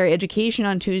Secondary Education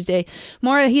on Tuesday.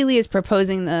 Maura Healey is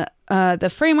proposing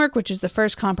the framework, which is the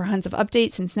first comprehensive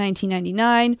update since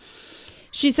 1999.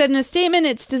 She said in a statement,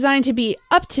 it's designed to be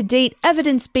up-to-date,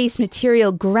 evidence-based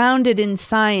material grounded in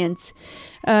science.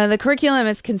 The curriculum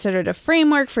is considered a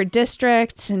framework for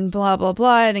districts and blah, blah,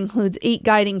 blah. It includes 8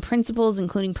 guiding principles,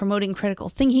 including promoting critical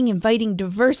thinking, inviting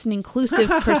diverse and inclusive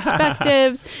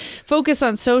perspectives, focus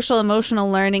on social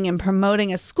emotional learning, and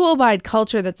promoting a school-wide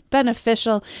culture that's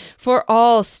beneficial for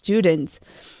all students,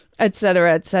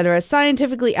 etc., etc.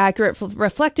 Scientifically accurate,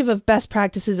 reflective of best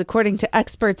practices according to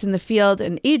experts in the field,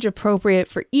 and age appropriate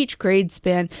for each grade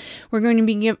span. We're going to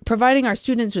be providing our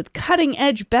students with cutting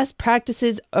edge best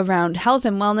practices around health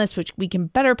and wellness, which we can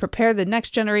better prepare the next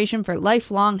generation for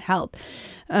lifelong health.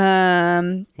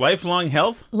 Lifelong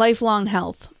health? Lifelong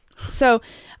health. So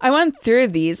I went through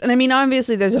these, and I mean,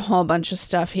 obviously there's a whole bunch of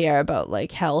stuff here about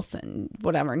like health and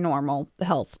whatever normal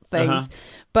health things,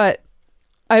 but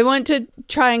I want to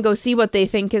try and go see what they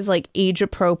think is like age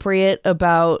appropriate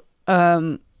about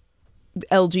LGBTQ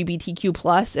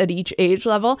plus at each age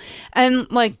level.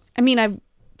 And like, I mean, I've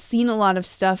seen a lot of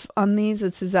stuff on these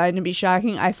that's designed to be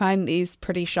shocking. I find these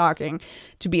pretty shocking,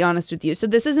 to be honest with you. So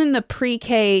this is in the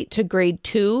pre-K to grade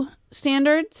 2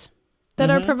 standards that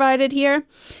are provided here.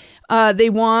 They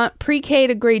want pre-K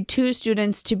to grade 2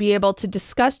 students to be able to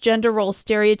discuss gender role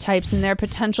stereotypes and their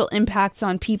potential impacts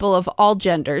on people of all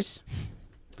genders.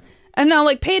 And now,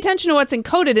 like, pay attention to what's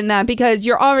encoded in that, because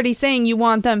you're already saying you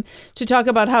want them to talk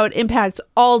about how it impacts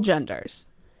all genders.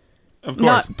 Of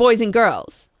course. Not boys and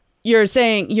girls. You're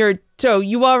saying so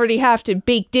you already have to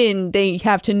baked in, they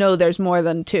have to know there's more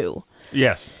than 2.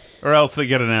 Yes. Or else they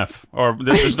get an F. Or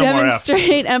there's no more F.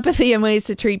 Demonstrate empathy and ways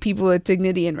to treat people with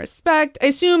dignity and respect. I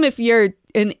assume if you're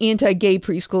an anti-gay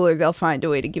preschooler, they'll find a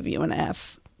way to give you an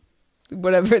F.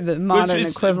 Whatever the modern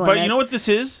equivalent is. But you know what this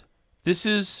is? This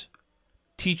is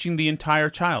teaching the entire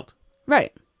child.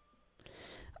 Right.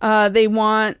 They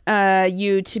want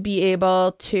you to be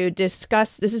able to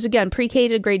discuss, this is again pre-K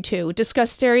to grade 2,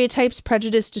 discuss stereotypes,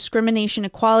 prejudice, discrimination,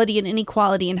 equality, and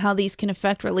inequality, and how these can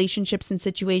affect relationships and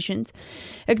situations.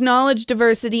 Acknowledge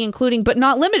diversity, including but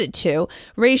not limited to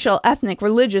racial, ethnic,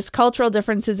 religious, cultural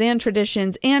differences and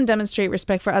traditions, and demonstrate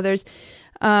respect for others.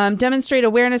 Demonstrate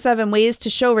awareness of and ways to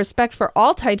show respect for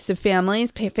all types of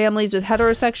families, families with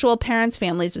heterosexual parents,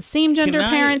 families with same-gender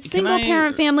parents,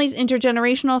 single-parent families,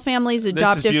 intergenerational families,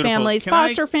 adoptive families,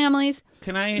 foster families.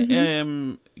 Can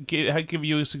I give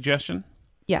you a suggestion?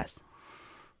 Yes.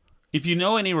 If you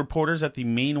know any reporters at the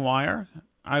Main Wire,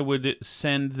 I would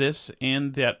send this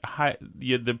and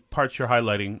the parts you're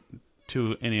highlighting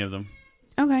to any of them.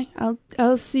 Okay,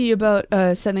 I'll see about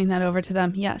sending that over to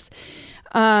them. Yes.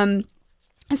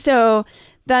 So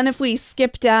then if we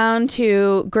skip down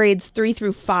to grades 3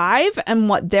 through 5 and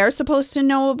what they're supposed to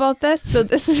know about this. So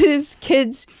this is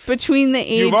kids between the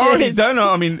ages. You've already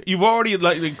done, you've already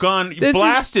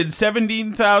blasted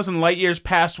 17,000 light years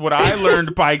past what I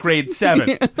learned by grade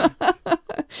 7.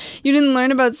 You didn't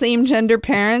learn about same-gender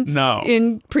parents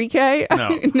in pre-K? No.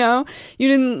 No? You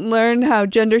didn't learn how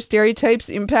gender stereotypes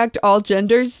impact all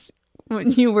genders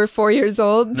when you were 4 years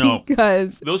old? No.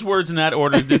 Because those words in that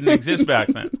order didn't exist back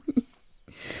then.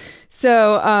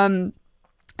 So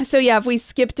yeah, if we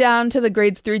skip down to the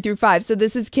grades 3 through 5, so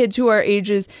this is kids who are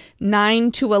ages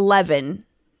 9 to 11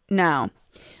 now.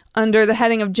 Under the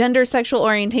heading of gender, sexual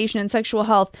orientation, and sexual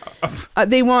health,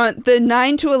 they want the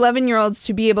 9 to 11-year-olds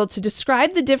to be able to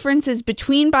describe the differences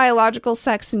between biological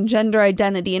sex and gender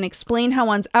identity and explain how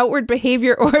one's outward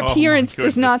behavior or appearance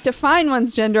does not define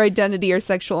one's gender identity or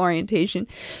sexual orientation.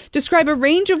 Describe a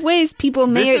range of ways people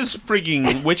may... This is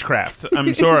freaking witchcraft.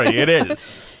 I'm sorry, it is.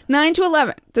 9 to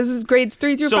 11. This is grades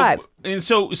 3 through 5. And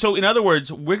so in other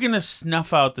words, we're going to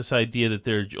snuff out this idea that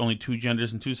there are only 2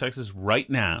 genders and 2 sexes right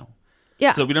now.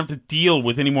 Yeah. So we don't have to deal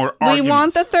with any more arguments. We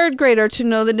want the third grader to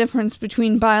know the difference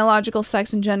between biological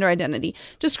sex and gender identity.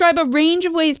 Describe a range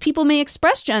of ways people may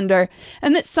express gender,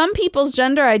 and that some people's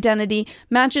gender identity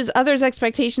matches others'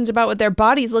 expectations about what their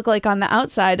bodies look like on the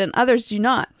outside and others do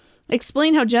not.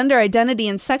 Explain how gender identity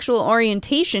and sexual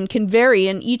orientation can vary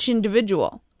in each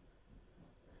individual.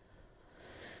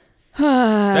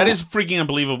 That is freaking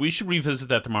unbelievable. We should revisit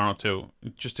that tomorrow, too,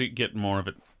 just to get more of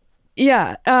it.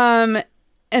 Yeah.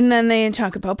 And then they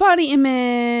talk about body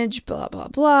image, blah, blah,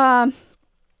 blah.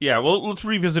 Yeah, well, let's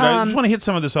revisit. I just want to hit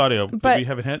some of this audio that we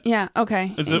haven't hit. Yeah,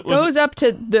 okay. It goes up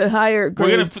to the higher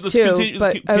grades, let's too.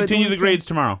 Continue the grades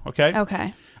tomorrow, okay?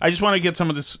 Okay. I just want to get some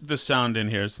of this sound in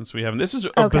here since we haven't. This is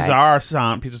a bizarre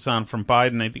piece of sound from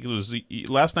Biden. I think it was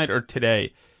last night or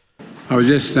today. I was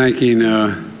just thanking,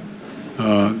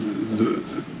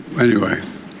 anyway,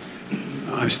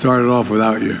 I started off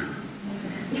without you.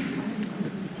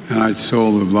 And I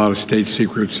sold a lot of state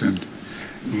secrets and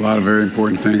a lot of very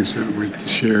important things that we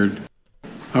shared.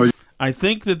 I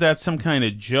think that's some kind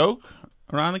of joke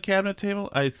around the cabinet table,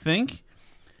 I think.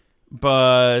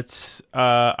 But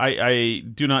I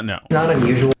do not know. It's not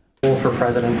unusual for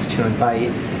presidents to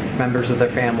invite members of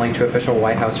their family to official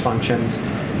White House functions,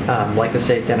 like the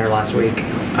state dinner last week.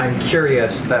 I'm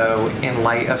curious, though, in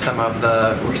light of some of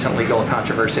the recent legal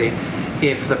controversy,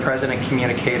 if the president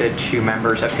communicated to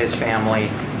members of his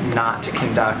family not to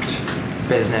conduct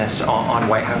business on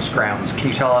White House grounds. Can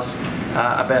you tell us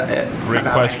about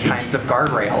any kinds of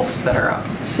guardrails that are up?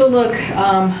 So look,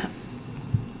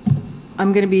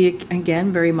 I'm going to be,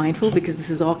 again, very mindful because this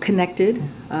is all connected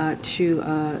to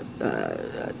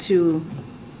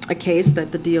a case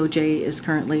that the DOJ is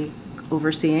currently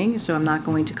overseeing, so I'm not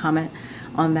going to comment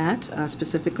on that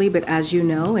specifically, but as you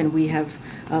know, and we have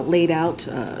laid out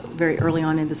very early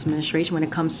on in this administration, when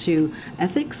it comes to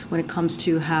ethics, when it comes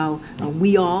to how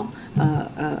we all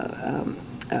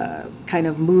kind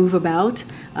of move about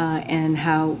and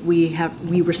how we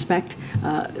respect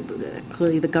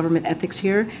clearly the government ethics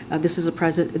here. This is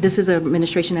an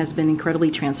administration has been incredibly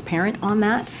transparent on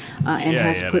that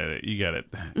and you get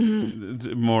it.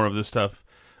 Mm-hmm. More of this stuff.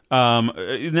 Now,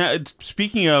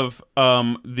 speaking of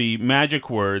the magic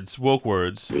words, woke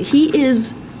words. He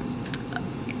is,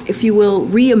 if you will,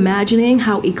 reimagining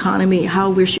how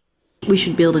we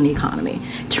should build an economy,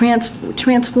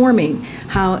 transforming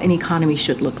how an economy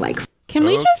should look like. Can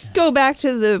we just go back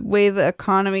to the way the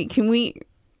economy, can we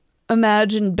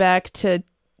imagine back to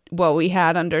what we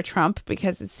had under Trump?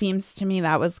 Because it seems to me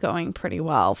that was going pretty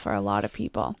well for a lot of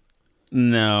people.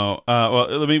 No.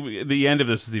 The end of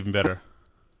this is even better.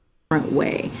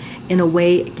 Way, in a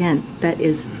way, again, that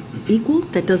is equal,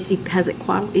 that has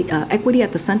equity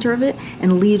at the center of it,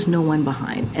 and leaves no one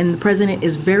behind. And the president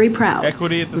is very proud.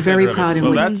 Equity at the very center proud of it.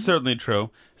 Well, that's certainly true.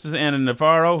 This is Anna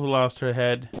Navarro, who lost her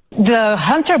head. The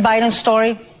Hunter Biden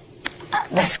story,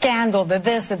 the scandal, the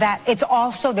this, the that, it's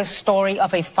also the story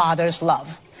of a father's love.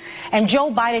 And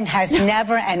Joe Biden has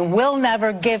never and will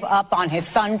never give up on his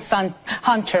son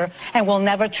Hunter, and will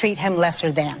never treat him lesser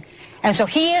than. And so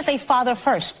he is a father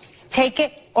first. Take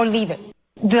it or leave it.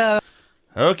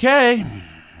 Okay.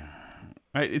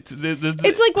 It's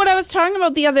like what I was talking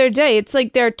about the other day. It's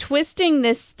like they're twisting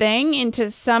this thing into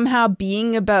somehow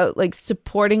being about like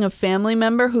supporting a family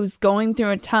member who's going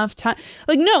through a tough time.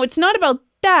 Like, no, it's not about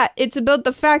that. It's about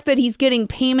the fact that he's getting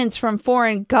payments from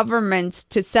foreign governments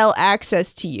to sell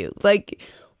access to you. Like,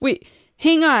 wait,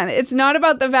 hang on. It's not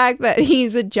about the fact that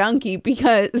he's a junkie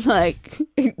because, like,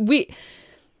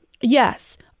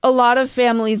 yes. A lot of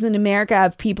families in America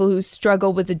have people who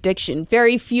struggle with addiction.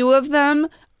 Very few of them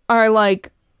are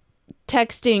like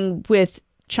texting with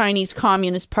Chinese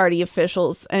Communist Party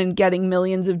officials and getting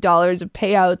millions of dollars of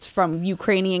payouts from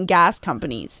Ukrainian gas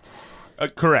companies.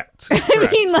 Correct. I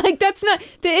mean, like, that's not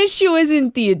the issue.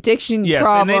 Isn't the addiction problem? Yes,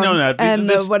 and they know that. And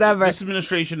whatever. This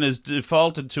administration has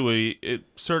defaulted to a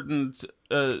certain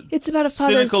it's about a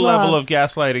cynical level of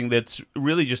gaslighting that's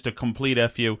really just a complete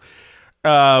FU.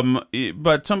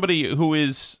 But somebody who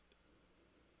is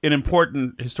an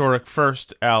important historic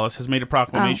first, Alice, has made a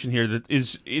proclamation here that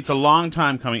it's a long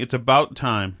time coming. It's about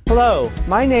time. Hello,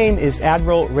 my name is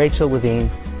Admiral Rachel Levine,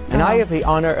 and I have the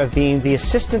honor of being the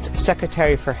Assistant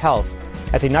Secretary for Health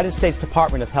at the United States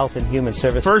Department of Health and Human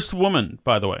Services. First woman,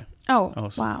 by the way. Oh,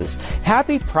 wow.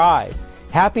 Happy Pride.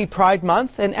 Happy Pride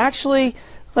Month, and actually,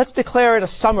 let's declare it a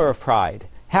summer of pride.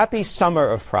 Happy Summer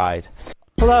of Pride.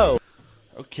 Hello.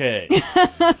 Okay.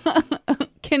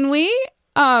 Can we?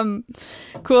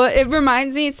 Cool. It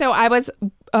reminds me. So I was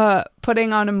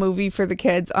putting on a movie for the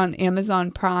kids on Amazon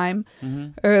Prime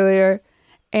earlier,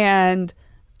 and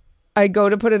I go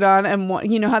to put it on, and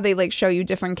you know how they like show you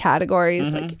different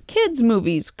categories, like kids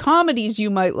movies, comedies you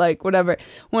might like, whatever.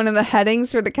 One of the headings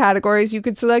for the categories you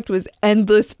could select was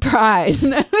Endless Pride.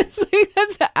 And I was like,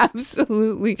 that's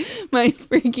absolutely my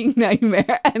freaking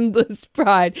nightmare. Endless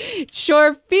Pride. It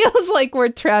sure feels like we're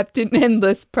trapped in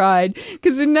endless pride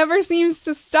because it never seems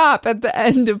to stop at the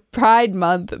end of Pride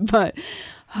Month. But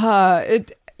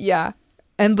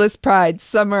Endless Pride,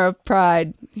 Summer of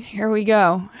Pride. Here we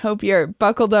go. Hope you're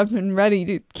buckled up and ready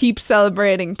to keep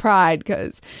celebrating Pride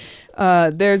because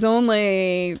there's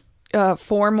only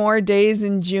 4 more days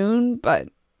in June, but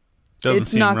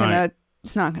it's not gonna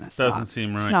stop. Doesn't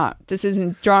seem right. It's not. This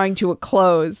isn't drawing to a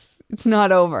close. It's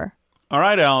not over. All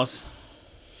right, Alice.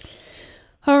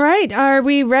 All right. Are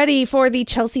we ready for the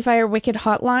Chelsea Fire Wicked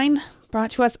Hotline?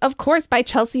 Brought to us, of course, by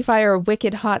Chelsea Fire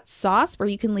Wicked Hot Sauce, where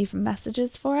you can leave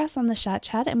messages for us on the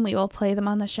chat, and we will play them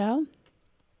on the show.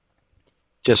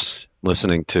 Just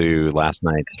listening to last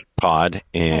night's pod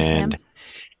and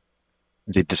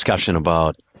the discussion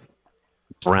about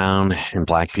brown and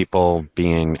black people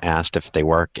being asked if they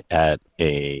work at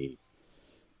a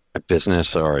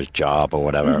business or a job or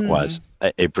whatever it was.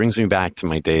 It brings me back to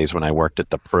my days when I worked at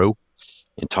the Pru.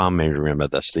 And Tom may remember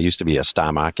this. There used to be a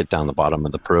Star Market down the bottom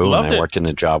of the Pru, and I worked in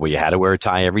a job where you had to wear a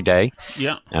tie every day.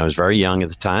 Yeah. And I was very young at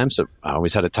the time, so I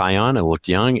always had a tie on. I looked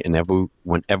young, and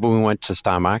whenever we went to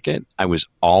Star Market, I was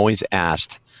always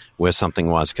asked where something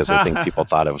was because I think people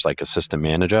thought it was like assistant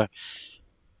manager.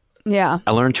 Yeah.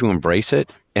 I learned to embrace it,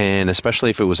 and especially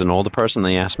if it was an older person,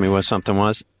 they asked me where something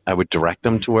was, I would direct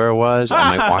them to where it was.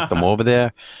 I might walk them over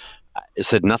there. It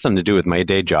had nothing to do with my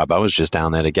day job. I was just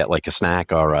down there to get like a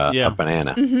snack or a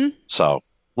banana. So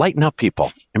lighten up,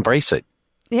 people. Embrace it.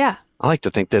 Yeah. I like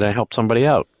to think that I helped somebody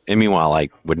out. And meanwhile, I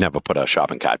would never put a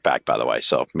shopping cart back, by the way.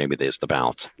 So maybe there's the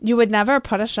balance. You would never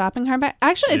put a shopping cart back?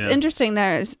 Actually, it's interesting.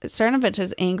 There's Cernovich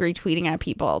is angry tweeting at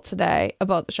people today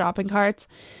about the shopping carts,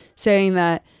 saying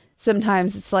that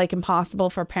sometimes it's like impossible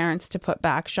for parents to put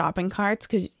back shopping carts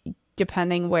because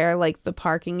depending where like the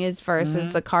parking is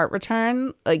versus the cart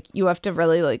return, like you have to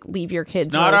really like leave your kids.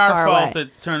 It's not really our far fault away.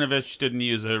 that Cernovich didn't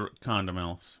use a condom,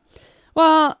 Alice.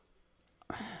 Well,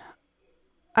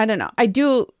 I don't know. I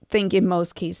do think in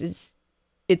most cases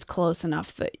it's close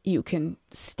enough that you can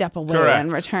step away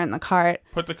and return the cart.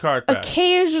 Put the cart back.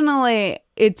 Occasionally,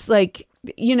 it's like,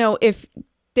 you know, if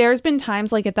there's been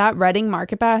times like at that Reading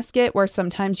Market Basket where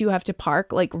sometimes you have to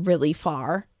park like really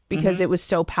far because it was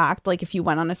so packed, like if you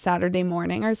went on a Saturday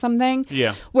morning or something.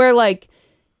 Yeah. Where like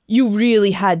you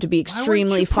really had to be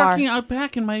extremely far. Parking out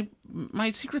back in my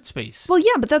secret space. Well,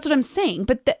 yeah, but that's what I'm saying.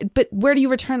 But where do you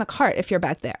return the cart if you're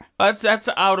back there? That's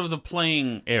out of the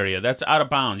playing area. That's out of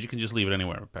bounds. You can just leave it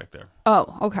anywhere back there.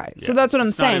 Oh, okay. Yeah. So that's what I'm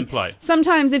It's saying. not in play.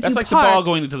 Sometimes if that's you like park, the ball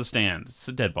going into the stands. It's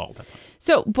a dead ball.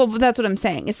 So, but that's what I'm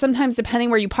saying. Is sometimes depending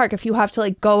where you park, if you have to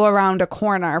like go around a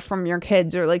corner from your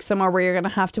kids or like somewhere where you're going to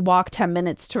have to walk 10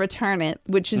 minutes to return it,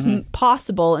 which is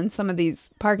possible in some of these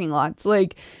parking lots,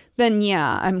 like, then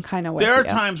yeah, I'm kind of with There are you.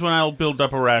 times when I'll build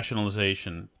up a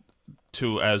rationalization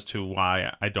as to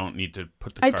why I don't need to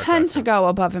put the I cart tend back to go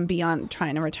above and beyond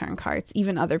trying to return carts,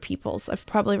 even other people's. I've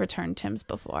probably returned Tim's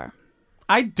before.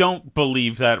 I don't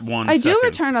believe that one I second. do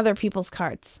return other people's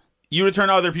carts. You return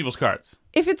other people's carts?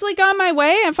 If it's like on my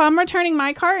way, if I'm returning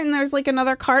my cart and there's like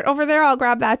another cart over there, I'll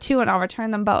grab that too and I'll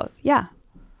return them both. Yeah.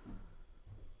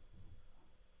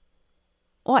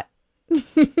 What?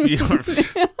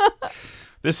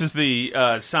 This is the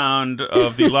sound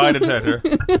of the lie detector.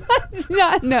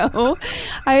 No,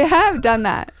 I have done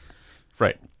that.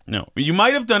 Right. No. You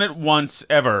might have done it once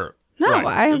ever. No, right.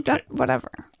 I've done whatever.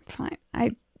 Fine.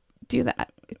 I do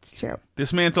that. It's true.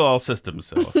 Dismantle all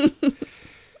systems.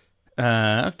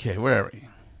 Okay, where are we?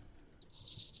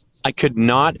 I could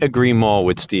not agree more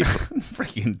with Steve.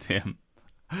 Freaking Tim.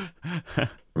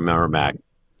 Remember, Mac.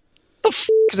 The f***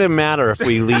 does it matter if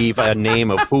we leave a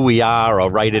name of who we are or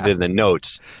write it in the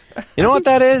notes? You know what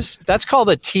that is? That's called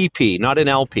a TP, not an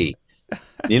LP.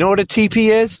 You know what a TP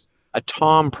is? A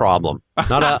Tom problem,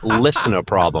 not a listener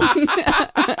problem.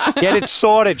 Get it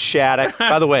sorted, Shattuck.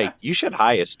 By the way, you should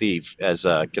hire Steve as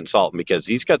a consultant because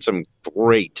he's got some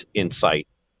great insight,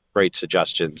 great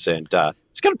suggestions, and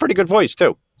he's got a pretty good voice,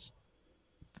 too.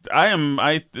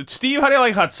 Steve, how do you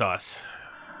like hot sauce?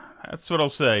 That's what I'll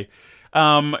say.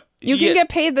 You can get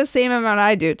paid the same amount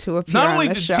I do to appear on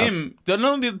the show. Not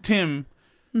only did Tim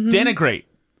denigrate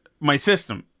my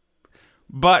system,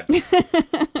 but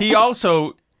he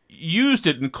also used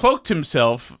it and cloaked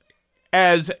himself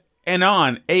as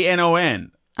Anon,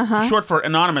 A-N-O-N, short for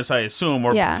anonymous, I assume,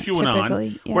 or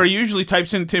QAnon, where he usually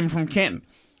types in Tim from Canton.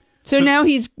 So now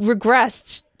he's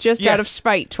regressed just out of Yes.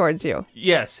 spite towards you.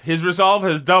 Yes, his resolve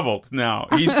has doubled now.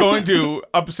 He's going to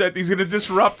upset. He's going to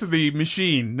disrupt the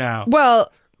machine now.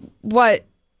 Well, what?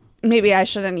 Maybe I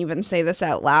shouldn't even say this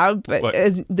out loud, but What?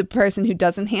 as the person who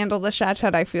doesn't handle the chat,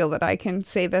 I feel that I can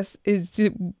say this is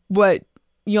what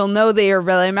you'll know they are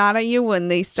really mad at you when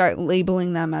they start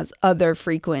labeling them as other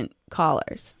frequent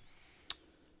callers.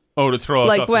 Oh, to throw us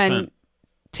Like off the when scent.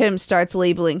 Tim starts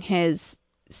labeling his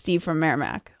Steve from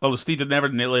Merrimack. Oh, Steve never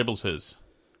labels his.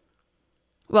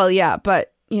 Well, yeah,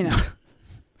 but you know.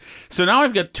 So now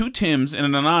I've got two Tims and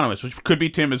an anonymous, which could be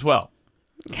Tim as well.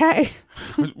 Okay.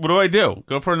 What do I do?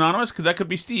 Go for anonymous? Because that could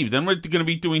be Steve. Then we're going to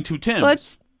be doing two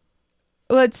Tims.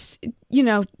 Let's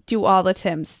do all the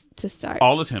Tims to start.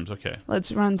 All the Tims, okay.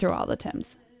 Let's run through all the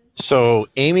Tims. So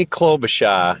Amy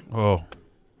Klobuchar,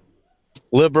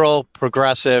 liberal,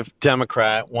 progressive,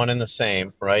 Democrat, one and the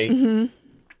same, right? Mm-hmm.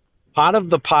 Part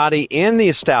of the party and the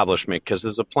establishment, because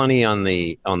there's a plenty on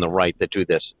the right that do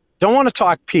this. Don't want to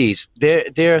talk peace.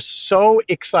 They're so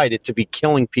excited to be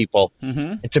killing people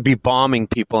and to be bombing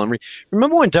people. And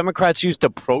remember when Democrats used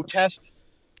to protest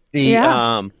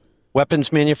the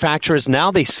weapons manufacturers?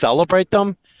 Now they celebrate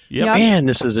them. Yep. Man,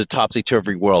 this is a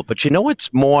topsy-turvy world. But you know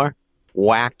what's more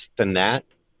whacked than that?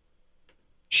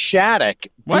 Shattuck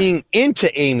being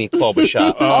into Amy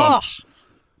Klobuchar.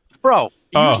 Bro,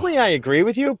 usually I agree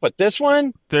with you, but this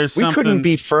one, we couldn't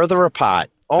be further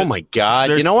apart. Oh, my God.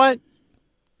 You know what?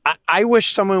 I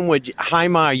wish someone would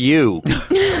Heimar you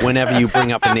whenever you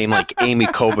bring up a name like Amy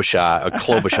Klobuchar or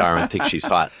Klobuchar and think she's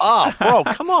hot. Oh, bro,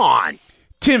 come on.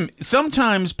 Tim,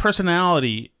 sometimes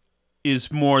personality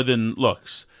is more than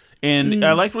looks. And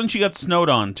I liked when she got snowed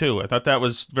on, too. I thought that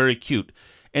was very cute.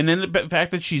 And then the fact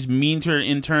that she's mean to her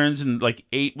interns and, like,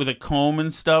 ate with a comb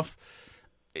and stuff,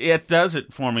 it does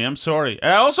it for me. I'm sorry.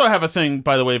 I also have a thing,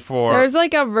 by the way, for... There's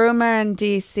like a rumor in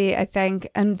DC, I think,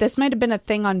 and this might have been a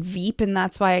thing on Veep, and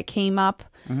that's why it came up.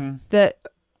 But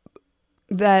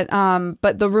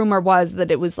the rumor was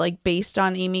that it was like based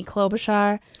on Amy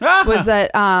Klobuchar. Was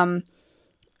that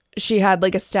she had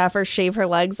like a staffer shave her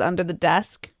legs under the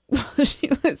desk while she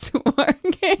was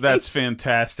working. That's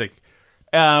fantastic.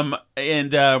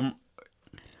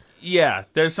 Yeah,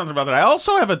 there's something about that. I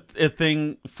also have a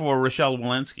thing for Rochelle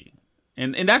Walensky.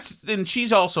 And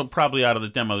she's also probably out of the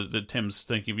demo that Tim's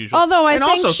thinking of usually. Although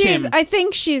I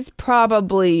think she's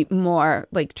probably more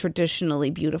like traditionally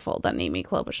beautiful than Amy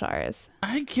Klobuchar is.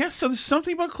 I guess so. There's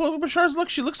something about Klobuchar's look.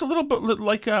 She looks a little bit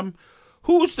like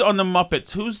who's on the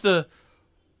Muppets? Who's the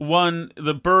one?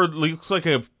 The bird looks like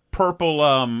a purple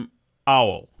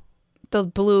owl. The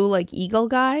blue like eagle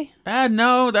guy?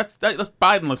 No,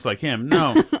 Biden looks like him.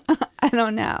 No. I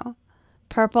don't know.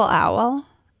 Purple owl?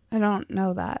 I don't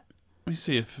know that. Let me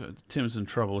see if Tim's in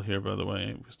trouble here, by the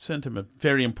way. We sent him a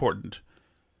very important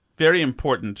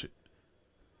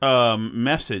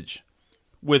message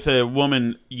with a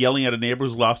woman yelling at a neighbor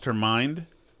who's lost her mind,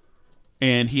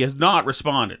 and he has not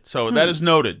responded. So that is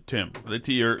noted, Tim. That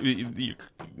you're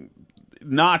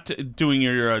not doing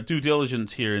your due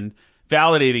diligence here and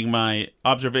validating my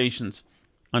observations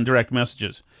on direct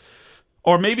messages.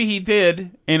 Or maybe he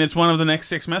did, and it's one of the next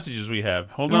 6 messages we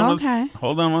have. Hold on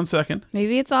one second.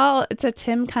 Maybe it's a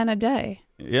Tim kind of day.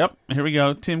 Yep, here we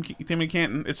go. Tim and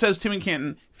Canton. It says Tim and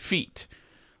Canton feet.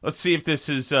 Let's see if this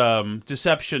is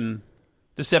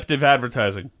deceptive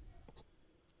advertising.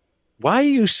 Why are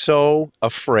you so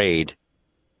afraid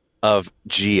of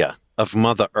Gia, of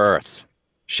Mother Earth,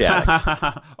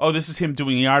 Shattuck? Oh, this is him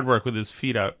doing yard work with his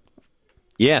feet out.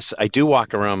 Yes, I do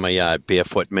walk around my yard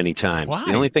barefoot many times. Why?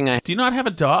 The only thing I do you not have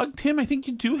a dog, Tim? I think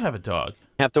you do have a dog.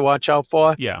 Have to watch out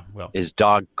for is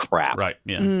dog crap. Right,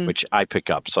 yeah. Which I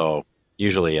pick up, so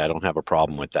usually I don't have a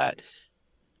problem with that.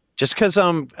 Just because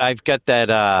I've got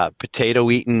that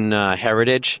potato-eating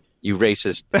heritage, you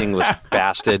racist English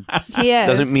bastard,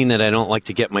 doesn't mean that I don't like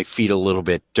to get my feet a little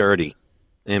bit dirty.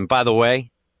 And by the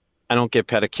way, I don't get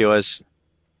pedicures.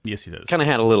 Yes, he does. Kind of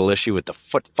had a little issue with the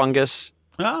foot fungus.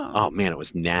 Oh, man, it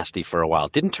was nasty for a while.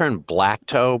 It didn't turn black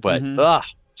toe, but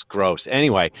it's gross.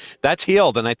 Anyway, that's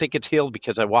healed, and I think it's healed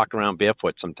because I walk around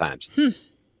barefoot sometimes.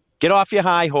 Get off your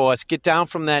high horse. Get down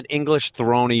from that English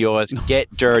throne of yours.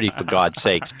 Get dirty, for God's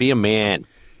sakes. Be a man.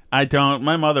 I don't.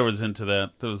 My mother was into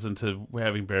that. Was into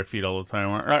having bare feet all the time.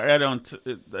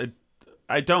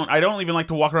 I don't even like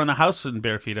to walk around the house in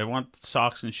bare feet. I want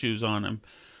socks and shoes on.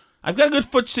 I've got a good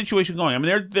foot situation going. I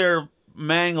mean, they're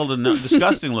mangled and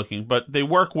disgusting looking, but they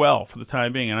work well for the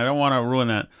time being, and I don't want to ruin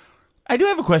that. I do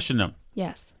have a question, though.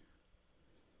 Yes.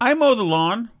 I mow the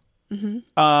lawn.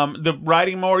 Mm-hmm. The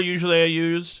riding mower usually I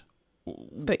use.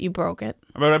 But you broke it.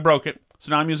 But I broke it. So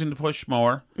now I'm using the push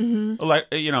mower. Mm-hmm. A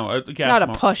gas Not a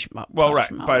mower. push mower. Well, right,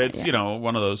 mower, but it's yeah.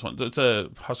 one of those ones. It's a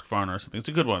Husqvarna or something. It's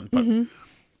a good one. But Mm-hmm.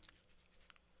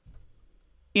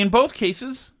 in both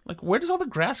cases, like, where does all the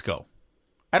grass go?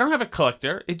 I don't have a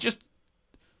collector. It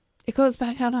goes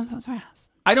back out onto the grass.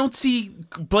 I don't see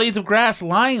blades of grass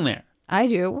lying there. I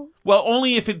do. Well,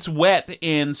 only if it's wet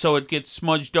and so it gets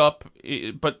smudged up.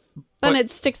 But then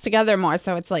it sticks together more,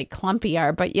 so it's like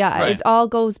clumpier. But yeah, Right. it all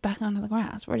goes back onto the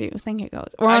grass. Where do you think it goes?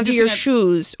 Or I onto just your think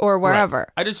shoes or wherever. Right.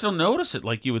 I just don't notice it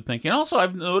like you would think. And also,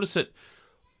 I've noticed it.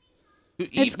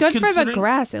 It's good for the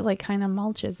grass. It like kind of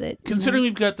mulches it. Considering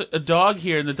we've got a dog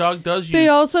here, and the dog does use. They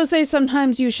also say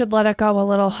sometimes you should let it go a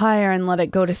little higher and let it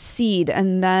go to seed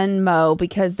and then mow,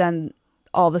 because then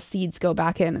all the seeds go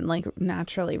back in and like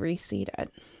naturally reseed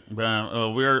it.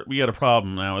 We got a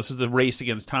problem now. This is a race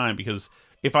against time, because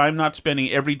if I'm not spending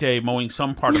every day mowing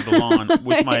some part of the lawn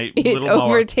with my little mower, it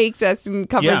overtakes us and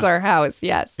covers our house.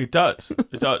 Yes, it does.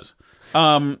 It does.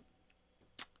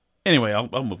 Anyway,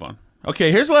 I'll move on.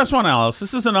 Okay, here's the last one, Alice.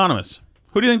 This is anonymous.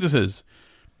 Who do you think this is?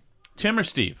 Tim or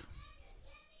Steve?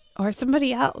 Or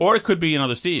somebody else. Or it could be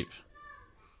another Steve.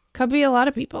 Could be a lot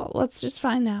of people. Let's just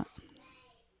find out.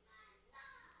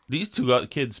 These two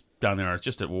kids down there are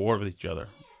just at war with each other.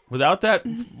 Without that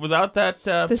the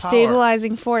power,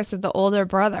 stabilizing force of the older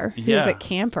brother who's Yeah. at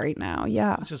camp right now.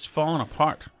 Yeah. It's just falling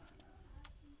apart.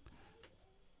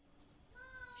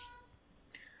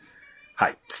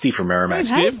 Hi, Steve from Merrimack.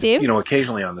 Hi, Steve. You know,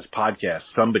 occasionally on this podcast,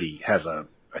 somebody has a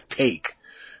take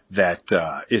that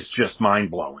is just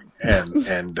mind-blowing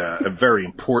and very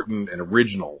important and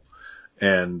original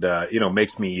and,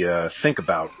 makes me think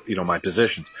about, my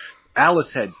positions.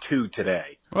 Alice had two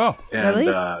today. Oh, and,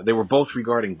 really? They were both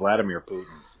regarding Vladimir Putin.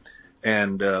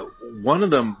 And one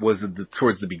of them was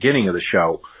towards the beginning of the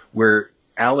show where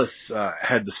Alice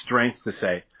had the strength to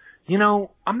say,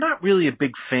 I'm not really a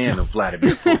big fan of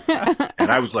Vladimir Putin. And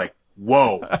I was like,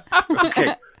 whoa,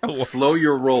 okay, slow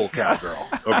your roll, cowgirl,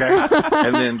 okay?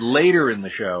 And then later in the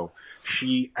show,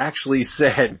 she actually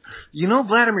said,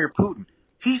 Vladimir Putin,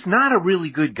 he's not a really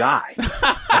good guy.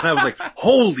 And I was like,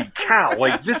 holy cow,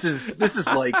 like this is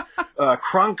like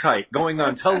Cronkite going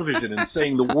on television and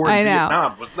saying the war in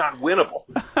Vietnam was not winnable.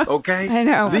 Okay? I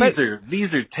know.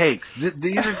 These are takes.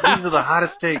 These are the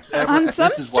hottest takes ever. On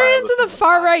some strands of the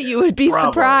far right, you would be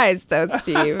surprised, though,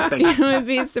 Steve. You would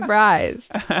be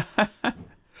surprised.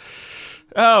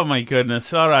 Oh, my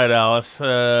goodness. All right, Alice.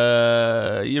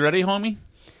 You ready, homie?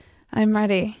 I'm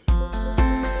ready.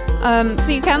 So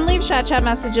you can leave chat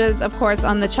messages, of course,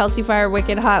 on the Chelsea Fire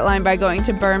Wicked hotline by going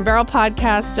to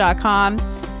burnbarrelpodcast.com.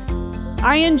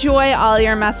 I enjoy all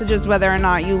your messages, whether or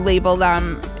not you label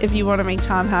them. If you want to make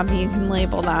Tom happy, you can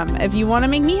label them. If you want to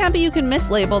make me happy, you can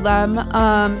mislabel them.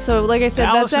 So like I said,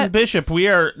 Allison that's it. Bishop, we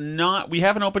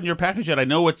haven't opened your package yet. I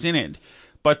know what's in it,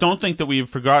 but don't think that we've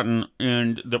forgotten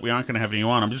and that we aren't going to have any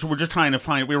on. We're just trying to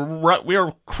find. We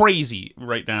are crazy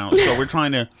right now, so we're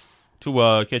trying to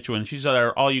get you in. She's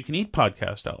our all-you-can-eat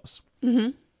podcast, Alice. Mm-hmm.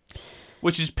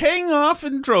 Which is paying off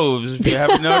in droves, if you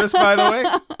haven't noticed, by the way.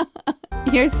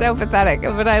 You're so pathetic,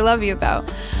 but I love you, though.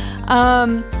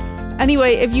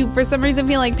 Anyway, if you, for some reason,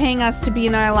 feel like paying us to be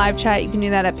in our live chat, you can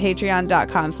do that at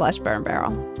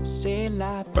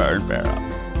patreon.com/burnbarrel. Burn Barrel.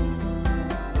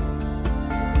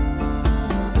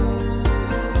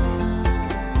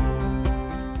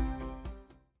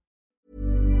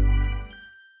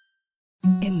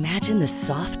 Imagine the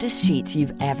softest sheets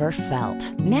you've ever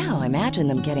felt. Now imagine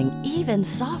them getting even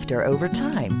softer over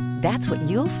time. That's what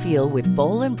you'll feel with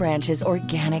Boll & Branch's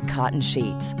organic cotton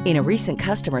sheets. In a recent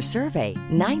customer survey,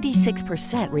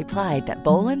 96% replied that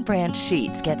Boll & Branch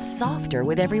sheets get softer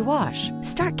with every wash.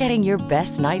 Start getting your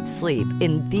best night's sleep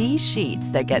in these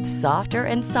sheets that get softer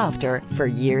and softer for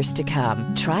years to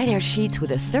come. Try their sheets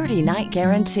with a 30-night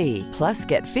guarantee. Plus,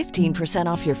 get 15%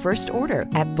 off your first order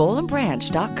at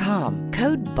bollandbranch.com.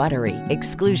 Code BUTTERY.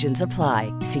 Exclusions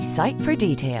apply. See site for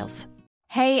details.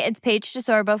 Hey, it's Paige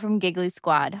DeSorbo from Giggly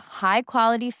Squad. High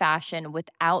quality fashion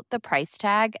without the price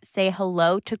tag. Say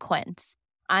hello to Quince.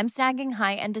 I'm snagging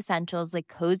high-end essentials like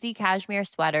cozy cashmere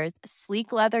sweaters,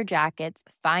 sleek leather jackets,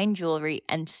 fine jewelry,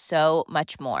 and so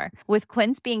much more. With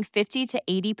Quince being 50 to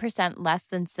 80% less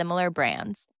than similar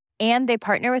brands. And they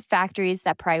partner with factories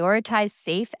that prioritize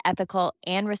safe, ethical,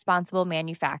 and responsible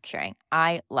manufacturing.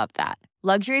 I love that.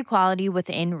 Luxury quality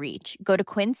within reach. Go to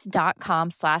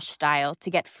quince.com/style to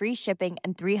get free shipping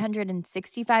and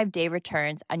 365-day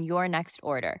returns on your next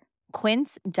order.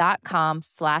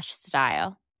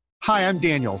 Quince.com/style. Hi, I'm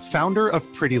Daniel, founder of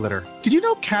Pretty Litter. Did you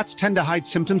know cats tend to hide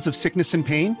symptoms of sickness and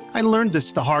pain? I learned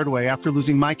this the hard way after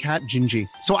losing my cat, Gingy.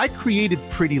 So I created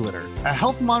Pretty Litter, a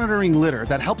health monitoring litter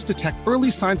that helps detect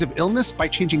early signs of illness by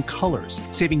changing colors,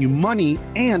 saving you money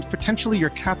and potentially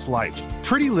your cat's life.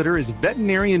 Pretty Litter is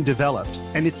veterinarian developed,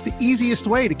 and it's the easiest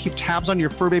way to keep tabs on your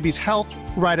fur baby's health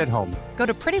right at home. Go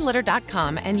to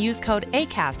prettylitter.com and use code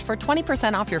ACAST for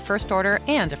 20% off your first order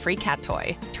and a free cat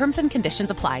toy. Terms and conditions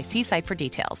apply. See site for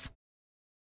details.